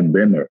 but we hadn't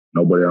been there.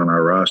 Nobody on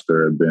our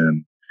roster had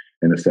been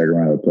in the second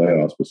round of the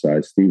playoffs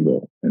besides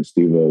Steve-O. And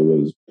Steve-O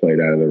was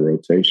played out of the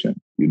rotation.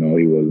 You know,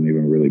 he wasn't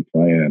even really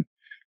playing.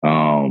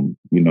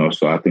 You know,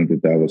 so I think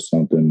that was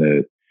something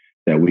that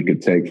we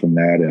could take from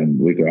that. And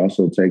we could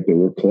also take that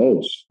we're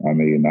close. I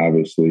mean,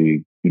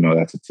 obviously, you know,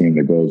 that's a team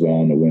that goes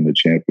on to win the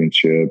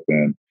championship,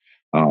 and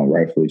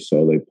rightfully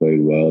so. They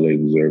played well. They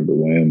deserved the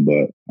win.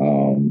 But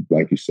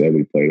like you said,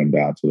 we played them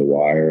down to the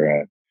wire.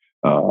 And,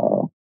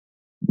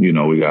 you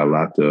know, we got a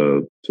lot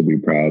to be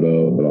proud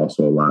of, but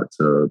also a lot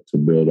to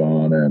build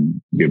on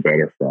and get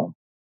better from.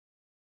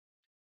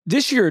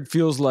 This year, it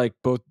feels like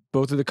both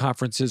of the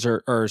conferences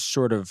are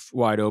sort of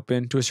wide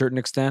open to a certain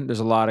extent.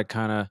 There's a lot of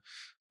kind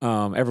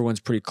of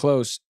everyone's pretty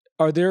close.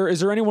 Is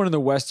there anyone in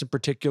the West in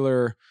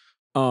particular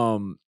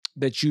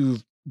that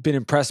you've been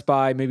impressed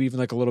by, maybe even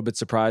like a little bit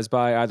surprised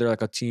by, either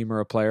like a team or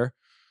a player?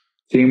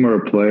 Team or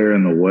a player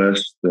in the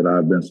West that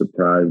I've been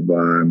surprised by.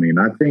 I mean,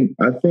 I think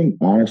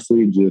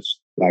honestly, just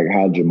like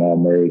how Jamal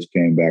Murray's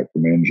came back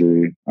from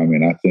injury. I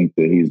mean, I think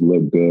that he's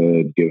looked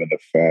good given the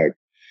fact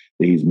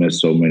that he's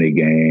missed so many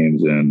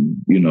games. And,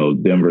 you know,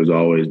 Denver's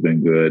always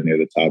been good near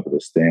the top of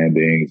the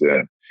standings.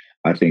 And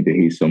I think that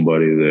he's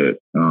somebody that,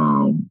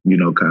 you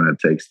know, kind of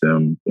takes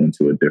them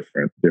into a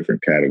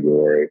different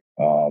category.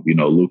 You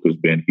know, Luka's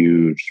been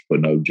huge,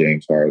 putting up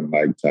James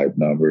Harden-like type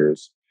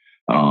numbers.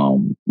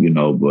 You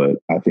know, but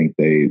I think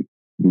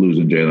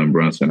losing Jalen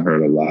Brunson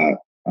hurt a lot.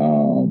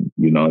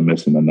 You know, and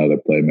missing another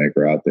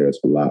playmaker out there, it's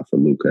a lot for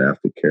Luka to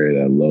have to carry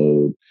that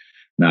load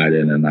night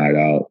in and night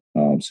out.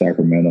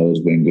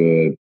 Sacramento's been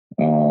good.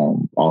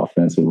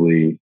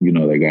 Offensively, you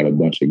know, they got a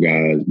bunch of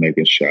guys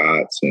making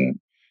shots and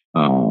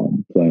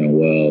playing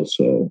well.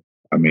 So,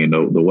 I mean,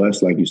 the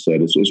West, like you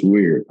said, it's just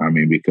weird. I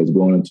mean, because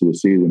going into the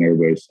season,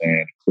 everybody's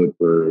saying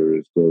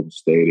Clippers, Golden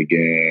State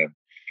again.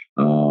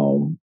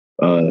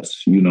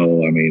 Us, you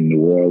know, I mean,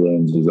 New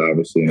Orleans is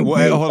obviously.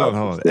 Well, hold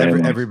on.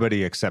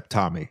 Everybody except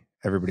Tommy.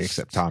 Everybody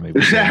except Tommy.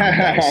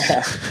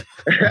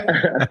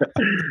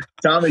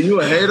 Tommy, you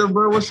a hater,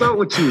 bro? What's up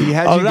with you? He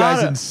had you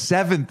guys in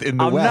 7th in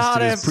the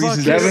West. In his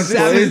preseason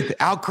 7th.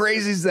 How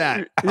crazy is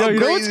that? Yo, you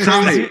know what's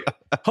crazy?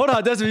 Hold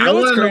on, Desmond. You know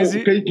what's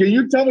crazy? Can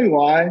you tell me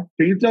why?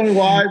 Can you tell me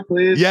why,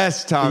 please?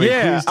 Yes, Tommy.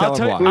 Yeah, please tell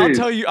him why.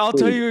 I'll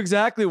tell you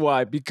exactly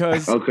why.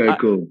 Because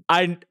cool.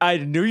 I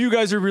knew you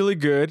guys were really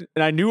good,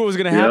 and I knew what was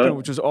going to happen,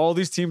 which was all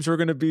these teams were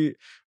going to be.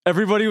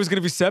 Everybody was going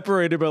to be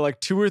separated by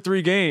like 2 or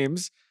 3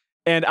 games.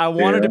 And I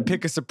wanted to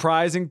pick a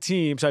surprising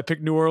team, so I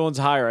picked New Orleans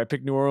higher. I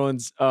picked New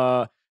Orleans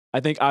I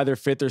think either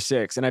 5th or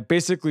 6th. And I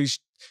basically,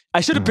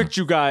 I should have picked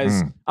you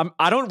guys.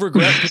 I don't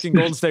regret picking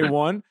Golden State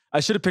 1. I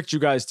should have picked you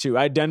guys 2.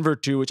 I had Denver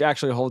 2, which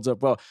actually holds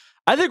up well.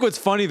 I think what's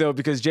funny though,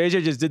 because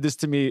JJ just did this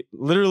to me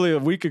literally a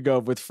week ago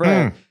with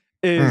Fred,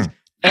 is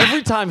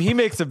every time he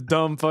makes a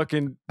dumb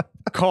fucking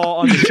call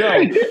on the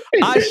show,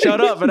 I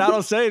shut up and I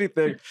don't say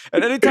anything.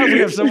 And anytime we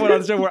have someone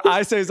on the show where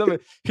I say something,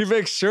 he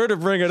makes sure to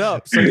bring it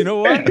up. So you know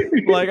what?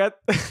 Like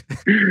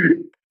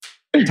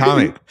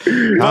Tommy,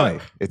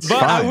 it's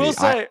fine. I will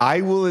say, I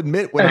will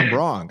admit when I'm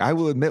wrong. I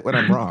was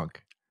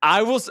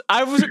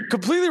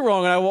completely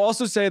wrong. And I will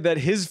also say that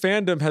his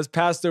fandom has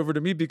passed over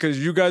to me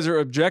because you guys are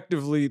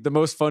objectively the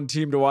most fun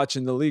team to watch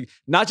in the league.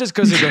 Not just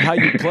because of how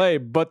you play,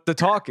 but the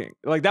talking.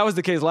 Like that was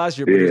the case last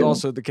year, but it's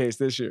also the case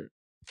this year.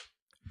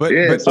 But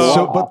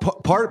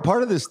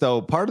part of this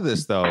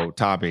though,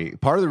 Tommy,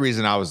 part of the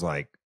reason I was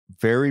like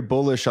very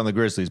bullish on the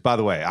Grizzlies. By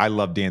the way, I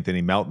loved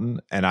Anthony Melton,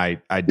 and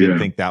I did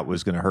think that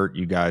was going to hurt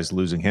you guys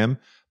losing him.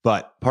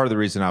 But part of the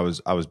reason I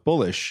was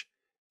bullish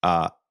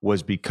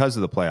was because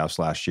of the playoffs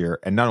last year,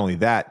 and not only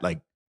that,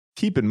 like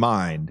keep in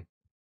mind,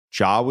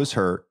 Ja was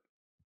hurt,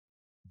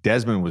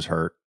 Desmond was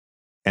hurt,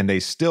 and they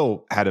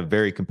still had a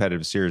very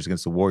competitive series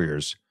against the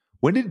Warriors.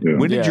 When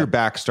did your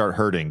back start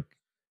hurting?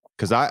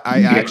 Because I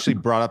actually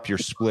brought up your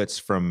splits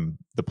from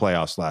the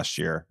playoffs last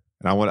year,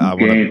 and I want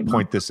to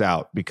point this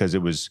out because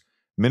it was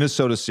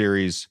Minnesota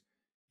series.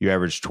 You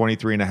averaged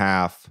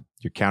 23.5.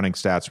 Your counting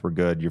stats were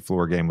good. Your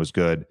floor game was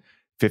good.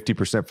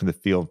 50% from the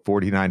field,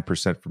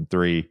 49% from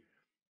 3.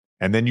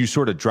 And then you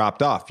sort of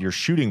dropped off. Your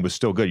shooting was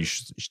still good. You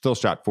still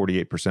shot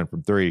 48%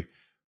 from 3,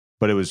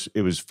 but it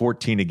was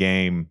 14 a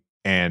game.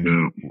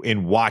 And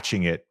in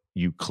watching it,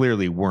 you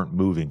clearly weren't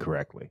moving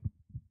correctly.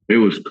 It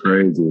was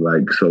crazy.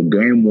 Like, so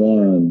game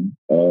 1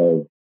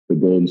 of the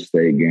Golden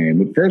State game,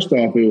 but first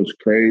off, it was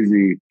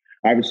crazy.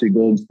 Obviously,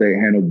 Golden State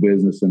handled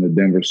business in the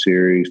Denver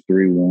series,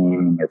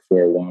 3-1 or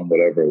 4-1,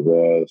 whatever it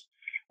was.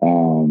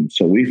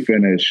 So we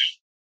finished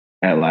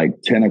at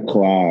like 10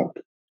 o'clock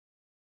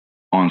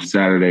on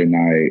Saturday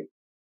night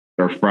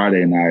or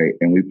Friday night,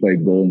 and we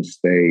played Golden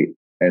State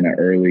in an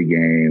early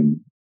game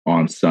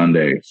on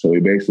Sunday. So we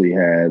basically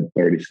had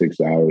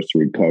 36 hours to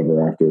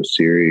recover after a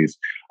series.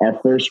 Our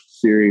first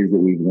series that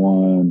we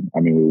won,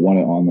 we won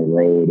it on the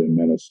road in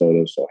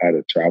Minnesota, so I had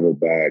to travel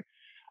back.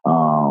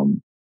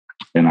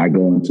 And I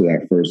go into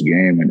that first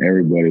game and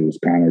everybody was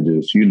kind of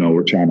just,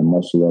 we're trying to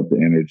muscle up the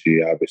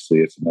energy. Obviously,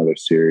 it's another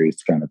series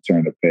to kind of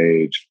turn the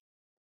page.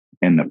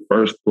 In the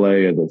first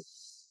play of the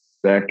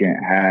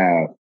second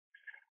half,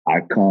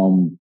 I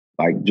come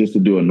just to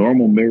do a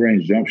normal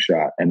mid-range jump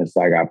shot. And it's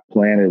like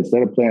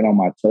instead of playing on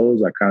my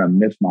toes, I kind of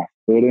missed my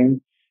footing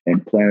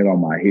and planted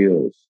on my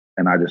heels.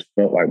 And I just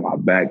felt like my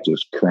back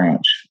just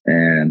crunched.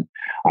 And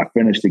I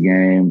finished the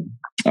game,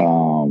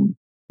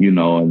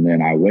 and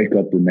then I wake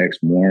up the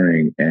next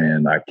morning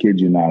and I kid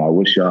you not, I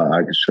wish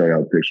I could show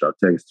y'all a picture. I'll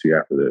text to you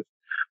after this.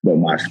 But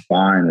my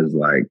spine is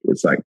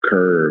it's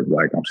curved.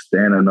 Like I'm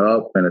standing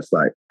up and it's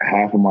like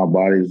half of my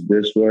body's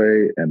this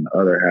way and the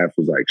other half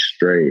is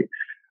straight.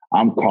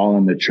 I'm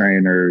calling the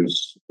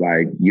trainers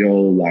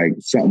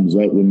something's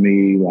up with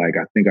me. Like,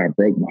 I think I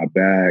broke my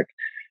back.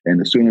 And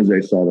as soon as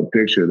they saw the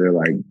picture, they're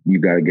like, you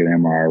got to get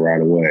an MRI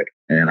right away.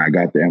 And I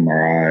got the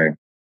MRI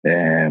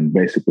and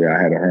basically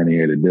I had a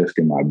herniated disc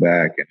in my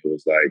back. And it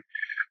was like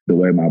the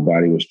way my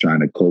body was trying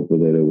to cope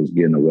with it, it was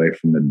getting away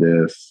from the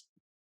disc.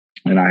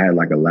 And I had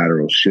a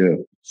lateral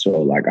shift.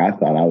 So I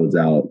thought I was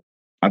out.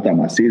 I thought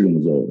my season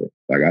was over.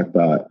 I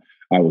thought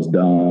I was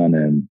done.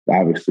 And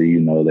obviously,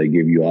 they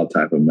give you all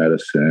type of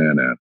medicine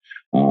and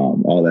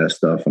all that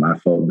stuff. And I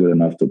felt good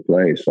enough to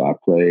play. So I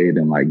played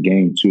in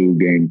game 2,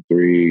 game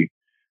 3.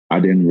 I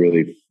didn't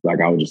really, I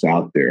was just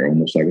out there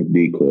almost like a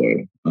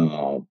decoy,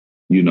 and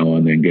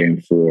then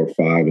game 4, 5,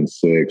 and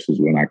 6 is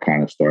when I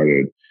kind of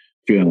started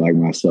feeling like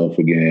myself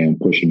again,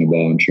 pushing the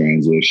ball in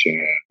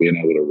transition, being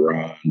able to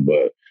run.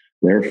 But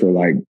there for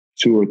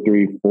 2 or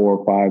 3, 4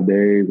 or 5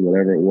 days,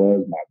 whatever it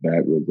was, my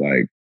back was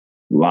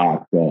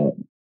locked up.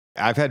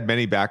 I've had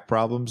many back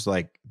problems.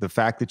 Like the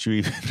fact that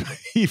you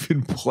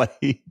even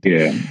played.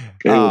 Yeah,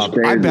 it was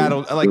crazy. I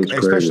battled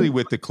especially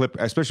with the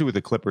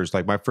Clippers.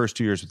 Like my first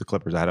 2 years with the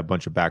Clippers, I had a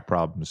bunch of back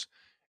problems,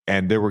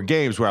 and there were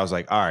games where I was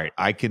like, "All right,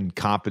 I can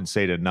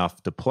compensate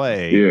enough to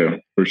play." Yeah,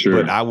 for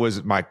sure.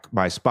 But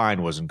my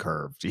spine wasn't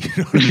curved. You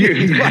know what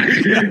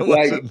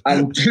I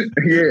mean?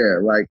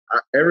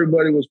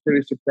 Everybody was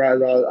pretty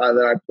surprised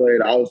that I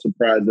played. I was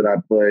surprised that I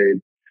played,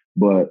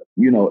 but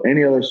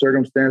any other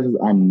circumstances,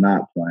 I'm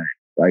not playing.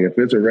 If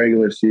it's a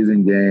regular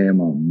season game,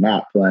 I'm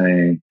not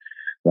playing.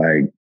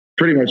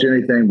 Pretty much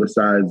anything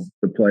besides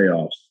the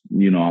playoffs,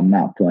 I'm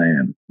not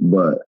playing.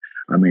 But,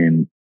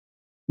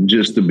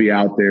 just to be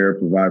out there,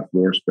 provide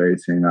floor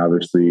spacing,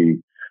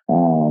 obviously,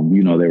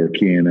 they were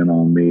keying in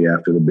on me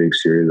after the big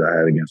series I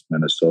had against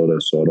Minnesota.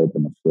 So it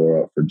opened the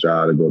floor up for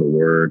Ja to go to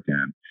work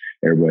and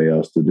everybody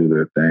else to do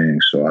their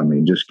thing. So,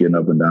 just getting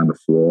up and down the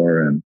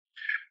floor and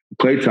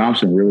Klay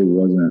Thompson really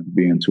wasn't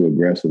being too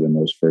aggressive in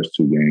those first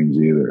two games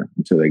either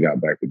until they got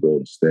back to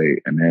Golden State.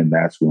 And then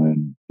that's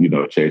when,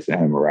 chasing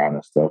him around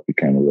and stuff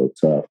became a little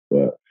tough.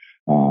 But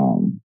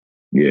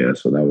yeah,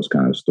 so that was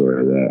kind of the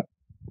story of that.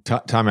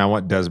 Tommy, I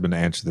want Desmond to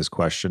answer this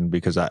question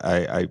because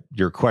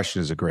your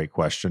question is a great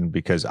question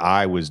because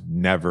I was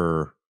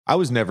never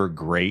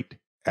great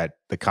at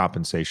the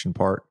compensation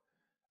part.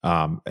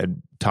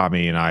 And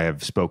Tommy and I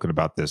have spoken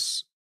about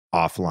this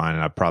offline,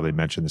 and I've probably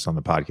mentioned this on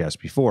the podcast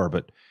before,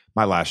 but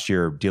my last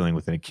year dealing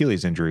with an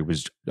Achilles injury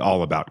was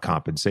all about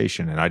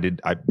compensation. And I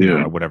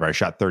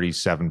shot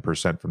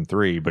 37% from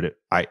three, but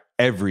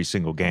every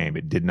single game,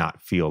 it did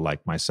not feel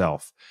like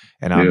myself.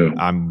 And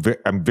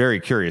I'm very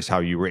curious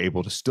how you were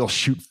able to still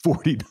shoot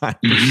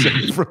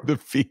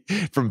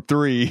 49% from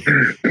three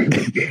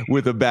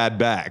with a bad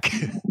back.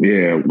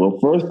 Yeah. Well,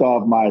 first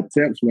off, my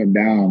attempts went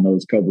down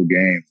those couple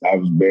games. I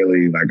was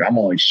barely I'm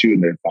only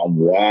shooting if I'm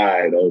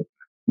wide open,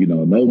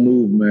 no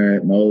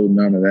movement,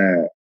 none of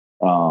that.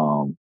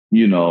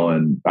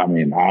 And I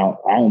mean, I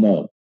don't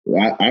know.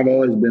 I've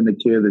always been the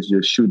kid that's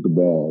just shoot the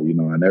ball. I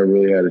never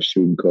really had a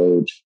shooting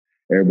coach.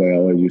 Everybody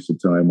always used to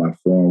tell me my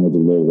form was a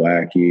little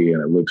wacky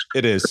and it looks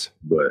It is.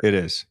 But it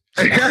is.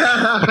 But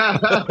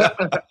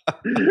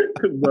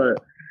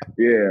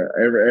yeah,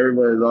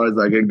 everybody's always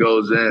like, it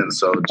goes in.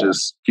 So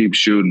just keep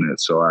shooting it.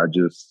 So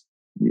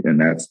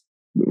and that's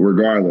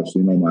regardless,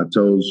 my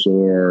toes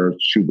sore,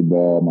 shoot the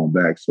ball, my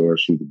back sore,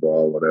 shoot the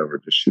ball, whatever,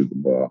 just shoot the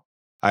ball.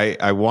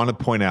 I want to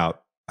point out,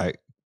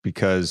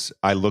 because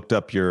I looked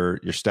up your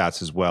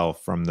stats as well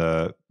from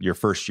your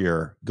first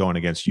year going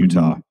against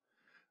Utah.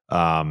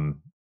 Mm-hmm.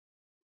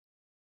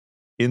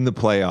 In the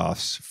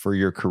playoffs for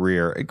your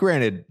career,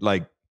 granted,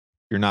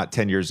 you're not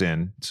 10 years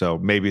in, so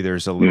maybe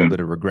there's a little bit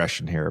of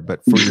regression here,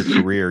 but for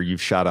your career,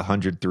 you've shot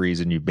 100 threes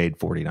and you've made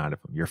 49 of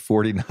them. You're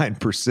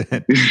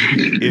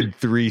 49% in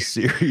 3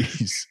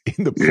 series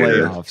in the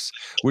playoffs,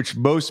 which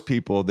most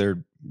people,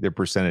 their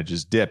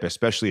percentages dip,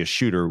 especially a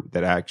shooter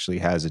that actually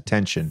has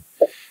attention.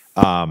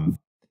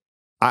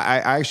 I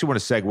actually want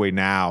to segue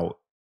now,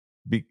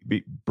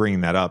 bringing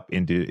that up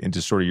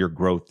into sort of your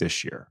growth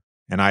this year.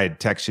 And I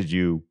had texted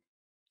you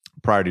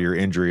prior to your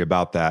injury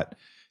about that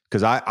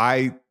because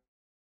I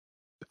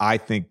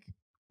think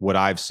what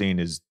I've seen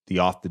is the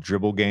off the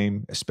dribble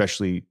game,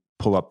 especially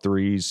pull up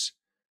threes.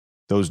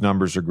 Those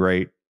numbers are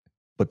great,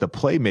 but the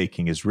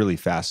playmaking is really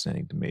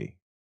fascinating to me.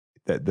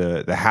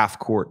 The half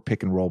court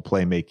pick and roll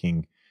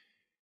playmaking.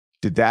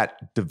 Did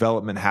that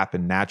development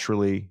happen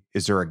naturally?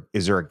 Is there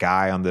a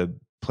guy on the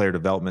player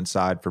development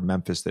side for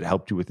Memphis that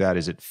helped you with that?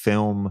 Is it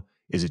film?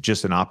 Is it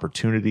just an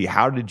opportunity?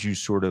 How did you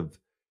sort of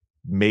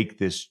make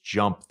this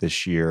jump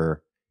this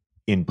year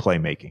in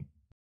playmaking?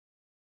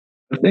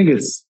 I think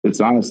it's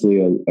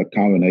honestly a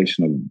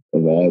combination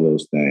of all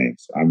those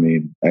things. I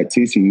mean, at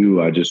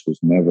TCU, I just was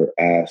never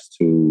asked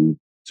to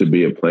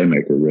be a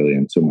playmaker really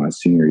until my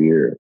senior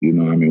year.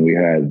 We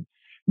had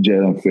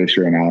Jalen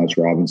Fisher and Alex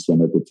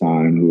Robinson at the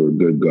time who were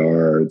good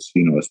guards,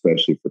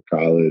 especially for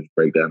college,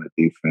 break down the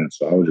defense.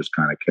 So I was just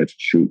kind of catch and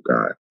shoot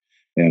guy.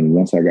 And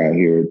once I got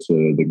here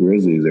to the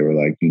Grizzlies, they were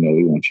like,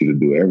 we want you to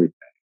do everything,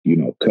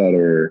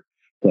 cutter,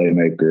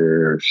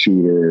 playmaker,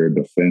 shooter,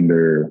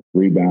 defender,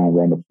 rebound,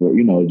 run the floor,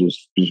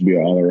 just be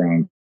an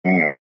all-around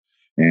guy.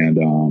 And,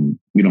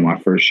 my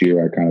first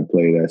year, I kind of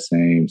played that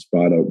same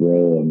spot-up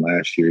role. And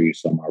last year, you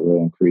saw my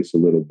role increase a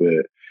little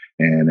bit.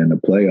 And in the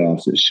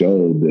playoffs, it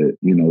showed that,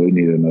 we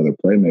needed another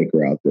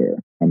playmaker out there.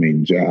 I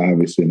mean, Ja,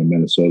 obviously, in the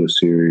Minnesota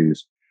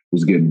series,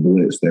 was getting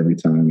blitzed every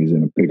time he's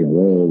in a pick and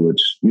roll,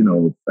 which,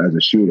 as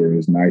a shooter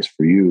is nice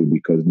for you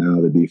because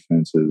now the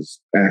defense is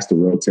asked to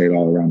rotate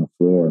all around the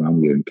floor and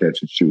I'm getting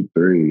catch and shoot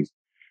threes.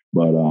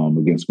 But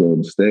against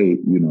Golden State,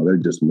 they're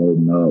just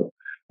loading up,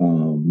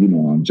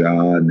 on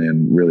Ja and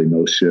then really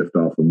no shift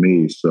off of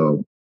me.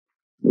 So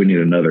we need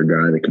another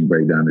guy that can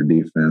break down the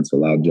defense,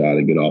 allow Ja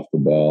to get off the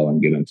ball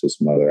and get into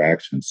some other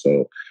action.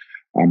 So,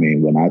 I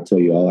mean, when I tell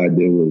you all I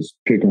did was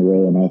pick and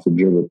roll and off the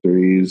dribble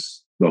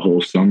threes the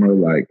whole summer,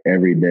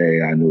 every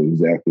day I knew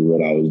exactly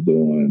what I was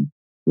doing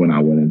when I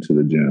went into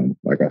the gym.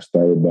 I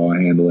started ball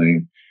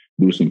handling,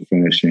 do some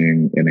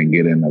finishing, and then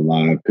get in a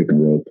live pick and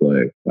roll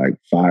play,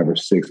 5 or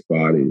 6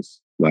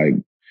 bodies,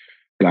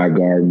 guy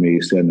guard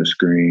me, setting the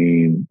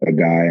screen, a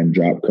guy in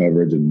drop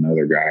coverage and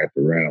another guy at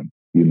the rim,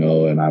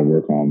 and I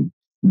work on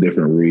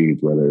different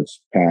reads, whether it's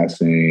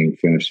passing,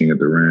 finishing at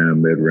the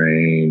rim,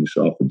 mid-range,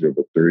 off the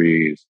dribble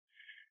threes.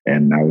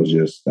 And that was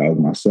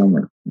my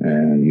summer.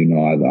 And,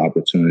 I had the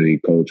opportunity,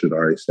 coach had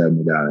already sat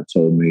me down and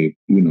told me,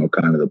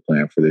 kind of the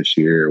plan for this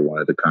year,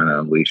 wanted to kind of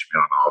unleash me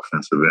on the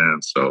offensive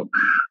end. So,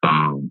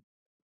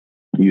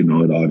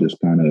 it all just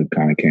kind of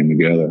came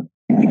together.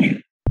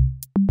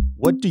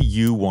 What do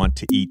you want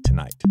to eat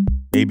tonight?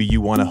 Maybe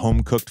you want a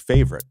home-cooked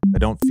favorite that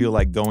don't feel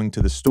like going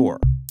to the store.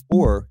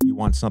 Or you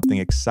want something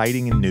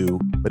exciting and new,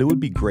 but it would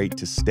be great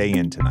to stay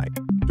in tonight.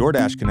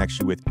 DoorDash connects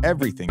you with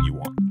everything you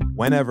want,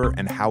 whenever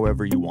and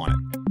however you want it.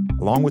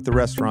 Along with the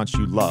restaurants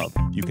you love,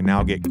 you can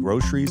now get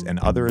groceries and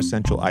other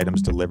essential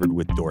items delivered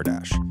with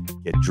DoorDash.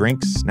 Get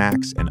drinks,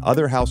 snacks, and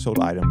other household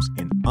items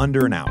in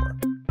under an hour.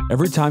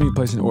 Every time you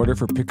place an order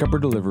for pickup or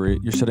delivery,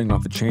 you're setting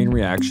off a chain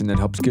reaction that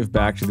helps give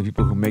back to the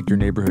people who make your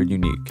neighborhood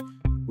unique.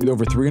 With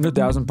over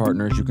 300,000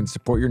 partners, you can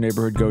support your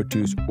neighborhood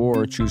go-tos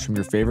or choose from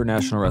your favorite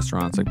national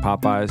restaurants like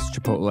Popeyes,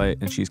 Chipotle,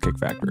 and Cheesecake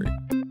Factory.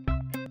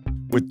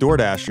 With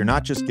DoorDash, you're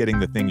not just getting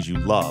the things you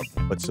love,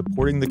 but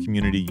supporting the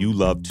community you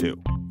love too.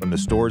 From the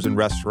stores and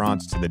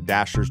restaurants to the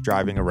Dashers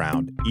driving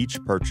around, each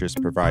purchase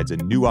provides a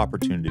new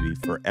opportunity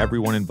for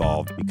everyone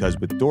involved because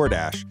with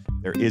DoorDash,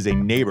 there is a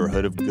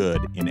neighborhood of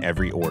good in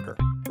every order.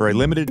 For a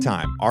limited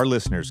time, our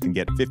listeners can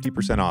get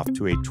 50% off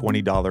to a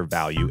 $20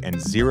 value and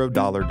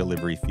 $0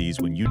 delivery fees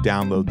when you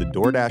download the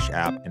DoorDash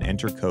app and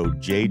enter code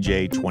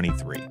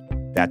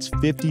JJ23. That's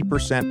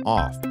 50%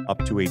 off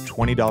up to a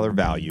 $20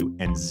 value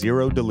and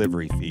 $0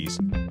 delivery fees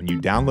when you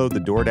download the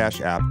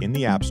DoorDash app in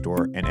the App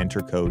Store and enter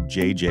code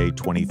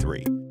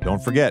JJ23.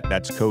 Don't forget,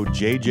 that's code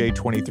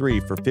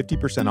JJ23 for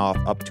 50% off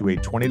up to a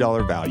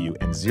 $20 value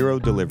and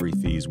 $0 delivery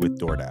fees with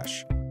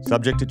DoorDash.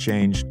 Subject to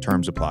change,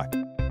 terms apply.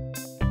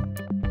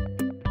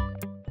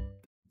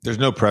 There's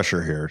no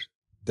pressure here,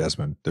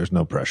 Desmond. There's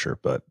no pressure,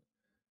 but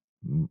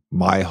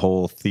my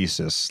whole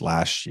thesis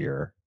last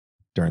year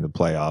during the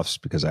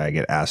playoffs, because I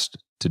get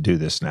asked to do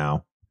this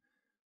now,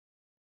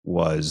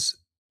 was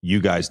you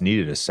guys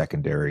needed a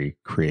secondary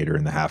creator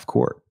in the half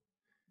court.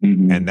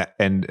 Mm-hmm.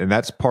 And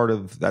that's part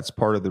of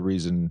the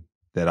reason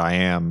that I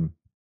am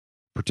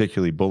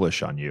particularly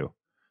bullish on you.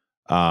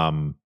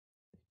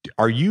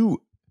 Are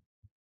you,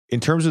 in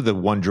terms of the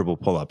one dribble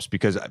pull-ups,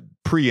 because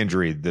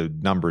pre-injury the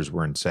numbers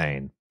were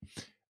insane,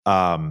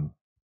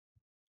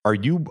 are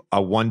you a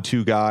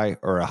 1-2 guy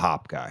or a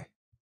hop guy?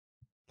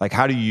 Like,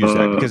 how do you use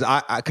that?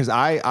 Because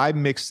I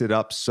mixed it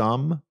up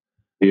some,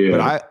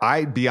 but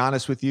I'd be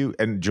honest with you,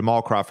 and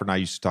Jamal Crawford and I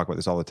used to talk about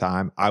this all the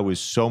time. I was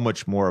so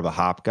much more of a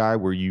hop guy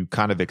where you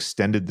kind of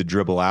extended the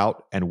dribble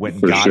out and went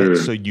and got it.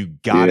 So you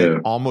got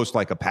it almost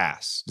like a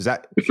pass. Does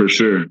that? For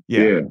sure.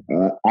 Yeah.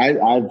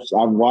 I've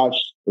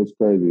watched, it's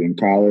crazy. In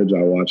college,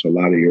 I watched a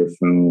lot of your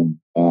film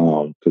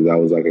because I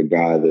was like a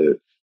guy that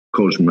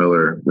Coach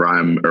Miller,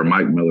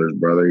 Mike Miller's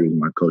brother, he was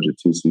my coach at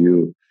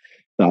TCU.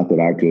 Thought that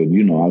I could,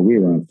 we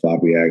run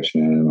floppy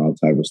action and all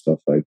type of stuff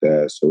like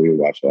that. So we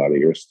watch a lot of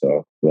your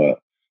stuff. But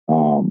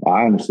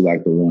I honestly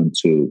like the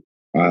 1-2.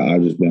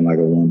 I've just been like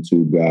a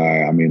 1-2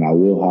 guy. I mean, I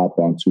will hop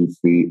on 2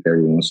 feet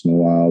every once in a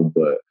while,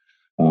 but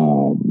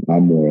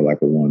I'm more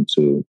like a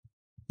 1-2.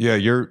 Yeah,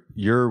 your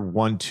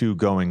 1-2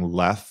 going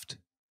left,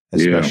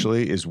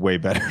 especially, is way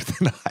better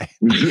than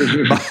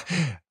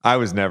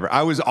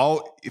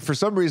for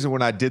some reason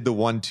when I did the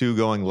 1-2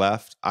 going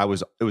left,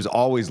 it was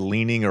always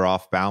leaning or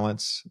off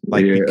balance.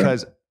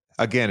 Because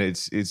again,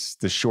 it's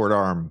the short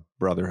arm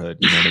brotherhood.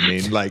 You know what I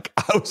mean? Like,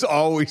 I was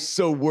always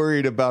so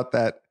worried about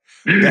the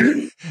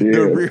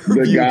rear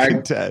view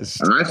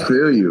contest. I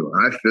feel you.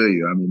 I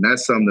mean,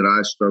 that's something that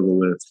I struggle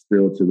with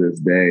still to this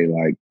day.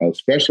 Like,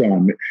 especially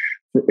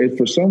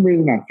for some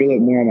reason, I feel it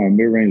more on my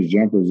mid-range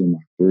jumpers and my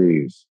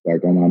threes.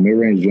 Like, on my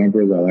mid-range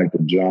jumpers, I like to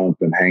jump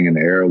and hang in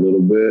the air a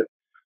little bit.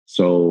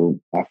 So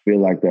I feel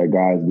like that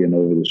guy's getting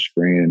over the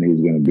screen and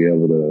he's going to be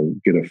able to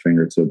get a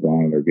fingertip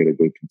on it or get a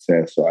good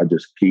contest. So I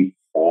just keep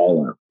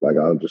falling. Like,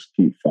 I'll just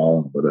keep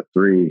falling. But a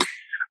 3, I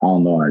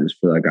don't know. I just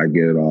feel like I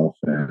get it off.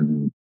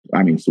 And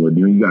I mean, so when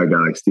you got a guy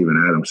like Steven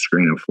Adams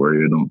screening for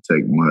you, it don't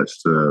take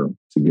much to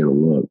get a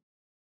look.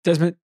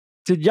 Desmond,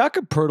 did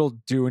Jakob Poeltl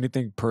do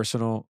anything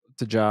personal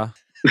to Ja?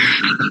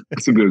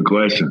 That's a good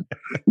question.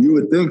 You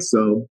would think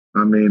so.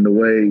 I mean, the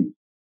way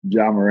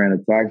Ja Morant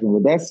attacks him,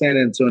 but that's San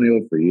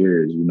Antonio for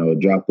years.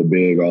 Drop the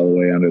big all the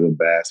way under the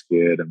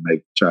basket and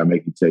try to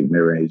make you take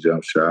mid-range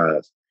jump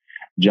shots.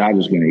 Ja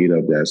just going to eat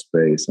up that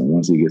space, and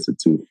once he gets to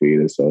 2 feet,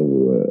 it's over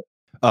with.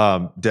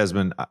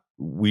 Desmond,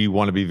 we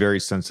want to be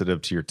very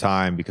sensitive to your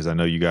time because I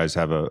know you guys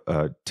have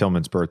a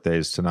Tillman's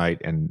birthdays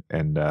tonight, and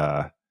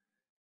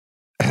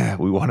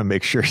we want to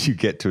make sure you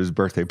get to his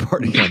birthday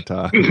party on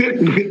time.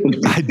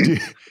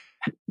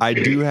 I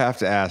do have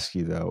to ask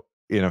you though,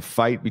 in a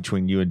fight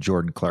between you and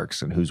Jordan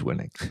Clarkson, who's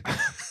winning? I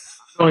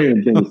don't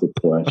even think it's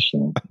a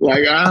question.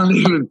 Like, I don't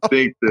even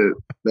think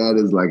that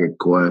is like a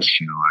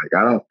question.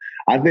 Like,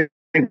 I think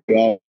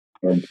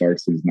Jordan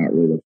Clarkson's not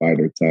really a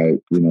fighter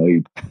type.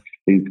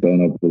 He's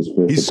thrown up his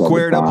fist. He's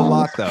squared up a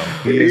lot though.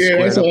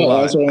 That's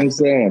what I'm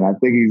saying. I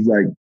think he's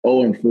like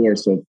 0-4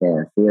 so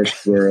far. 4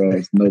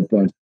 square-ups, no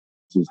punches.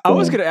 I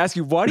was going to ask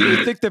you, why do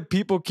you think that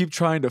people keep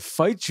trying to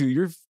fight you?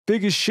 You're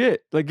big as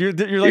shit. Like, you're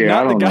like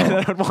not the guy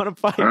that I'd want to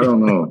fight. I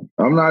don't know.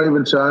 I'm not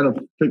even trying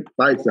to pick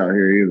fights out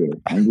here either.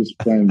 I'm just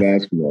playing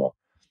basketball.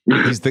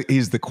 He's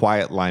the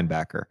quiet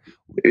linebacker.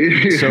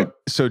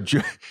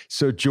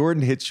 So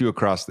Jordan hits you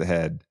across the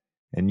head,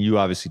 and you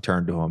obviously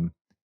turn to him.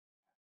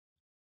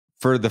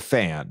 For the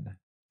fan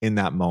in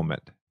that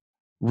moment,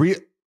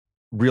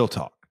 real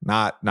talk,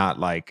 not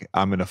like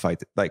I'm going to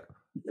fight. Like,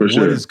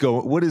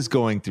 what is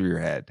going through your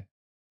head?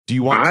 Do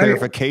you want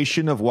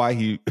clarification of why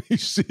he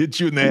hit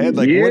you in the head?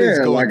 Like, what is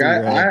going through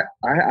your head?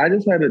 I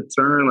just had to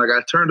turn. Like,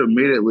 I turned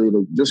immediately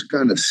to just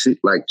kind of see,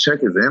 like,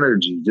 check his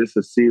energy, just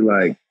to see,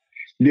 like,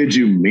 did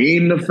you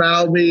mean to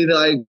foul me?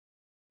 Like,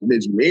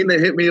 did you mean to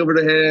hit me over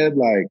the head?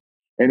 Like,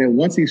 and then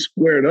once he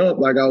squared up,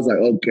 like, I was like,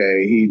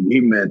 okay,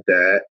 he meant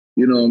that.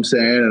 You know what I'm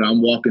saying? And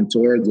I'm walking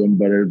towards him,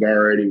 but there's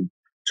already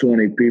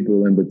 20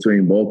 people in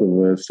between both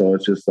of us. So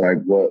it's just like,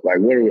 what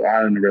do we,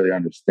 I didn't really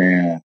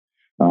understand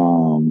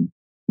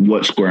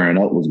what squaring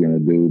up was going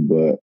to do.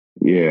 But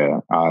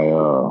yeah, I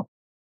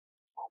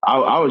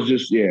was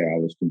just, I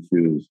was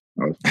confused.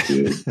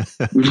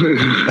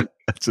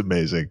 It's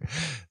amazing.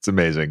 It's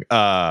amazing.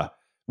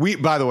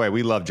 By the way,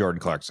 we love Jordan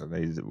Clarkson.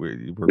 We're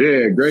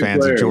great fans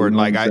player, of Jordan.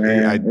 You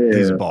know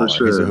He's a baller.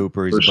 Sure, he's a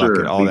hooper. He's a bucket.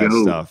 Sure. All that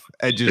stuff.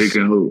 He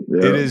can hoop.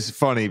 Yeah. It is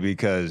funny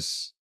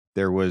because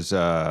there was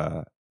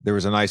a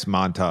nice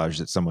montage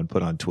that someone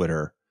put on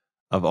Twitter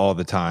of all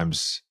the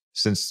times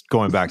since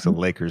going back to the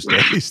Lakers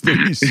days that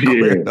he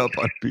squared up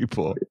on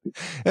people,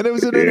 and it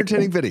was an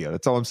entertaining video.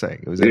 That's all I'm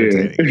saying. It was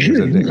entertaining. It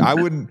was entertaining. I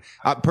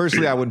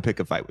wouldn't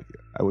pick a fight with you.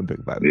 I wouldn't pick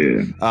a fight with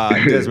you.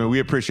 Desmond, we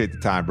appreciate the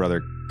time,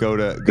 brother. Go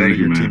to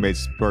your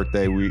teammate's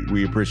birthday.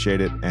 We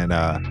appreciate it, and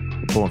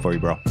we're pulling for you,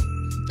 bro.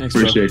 Thanks,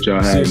 appreciate y'all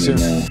having me,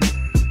 man.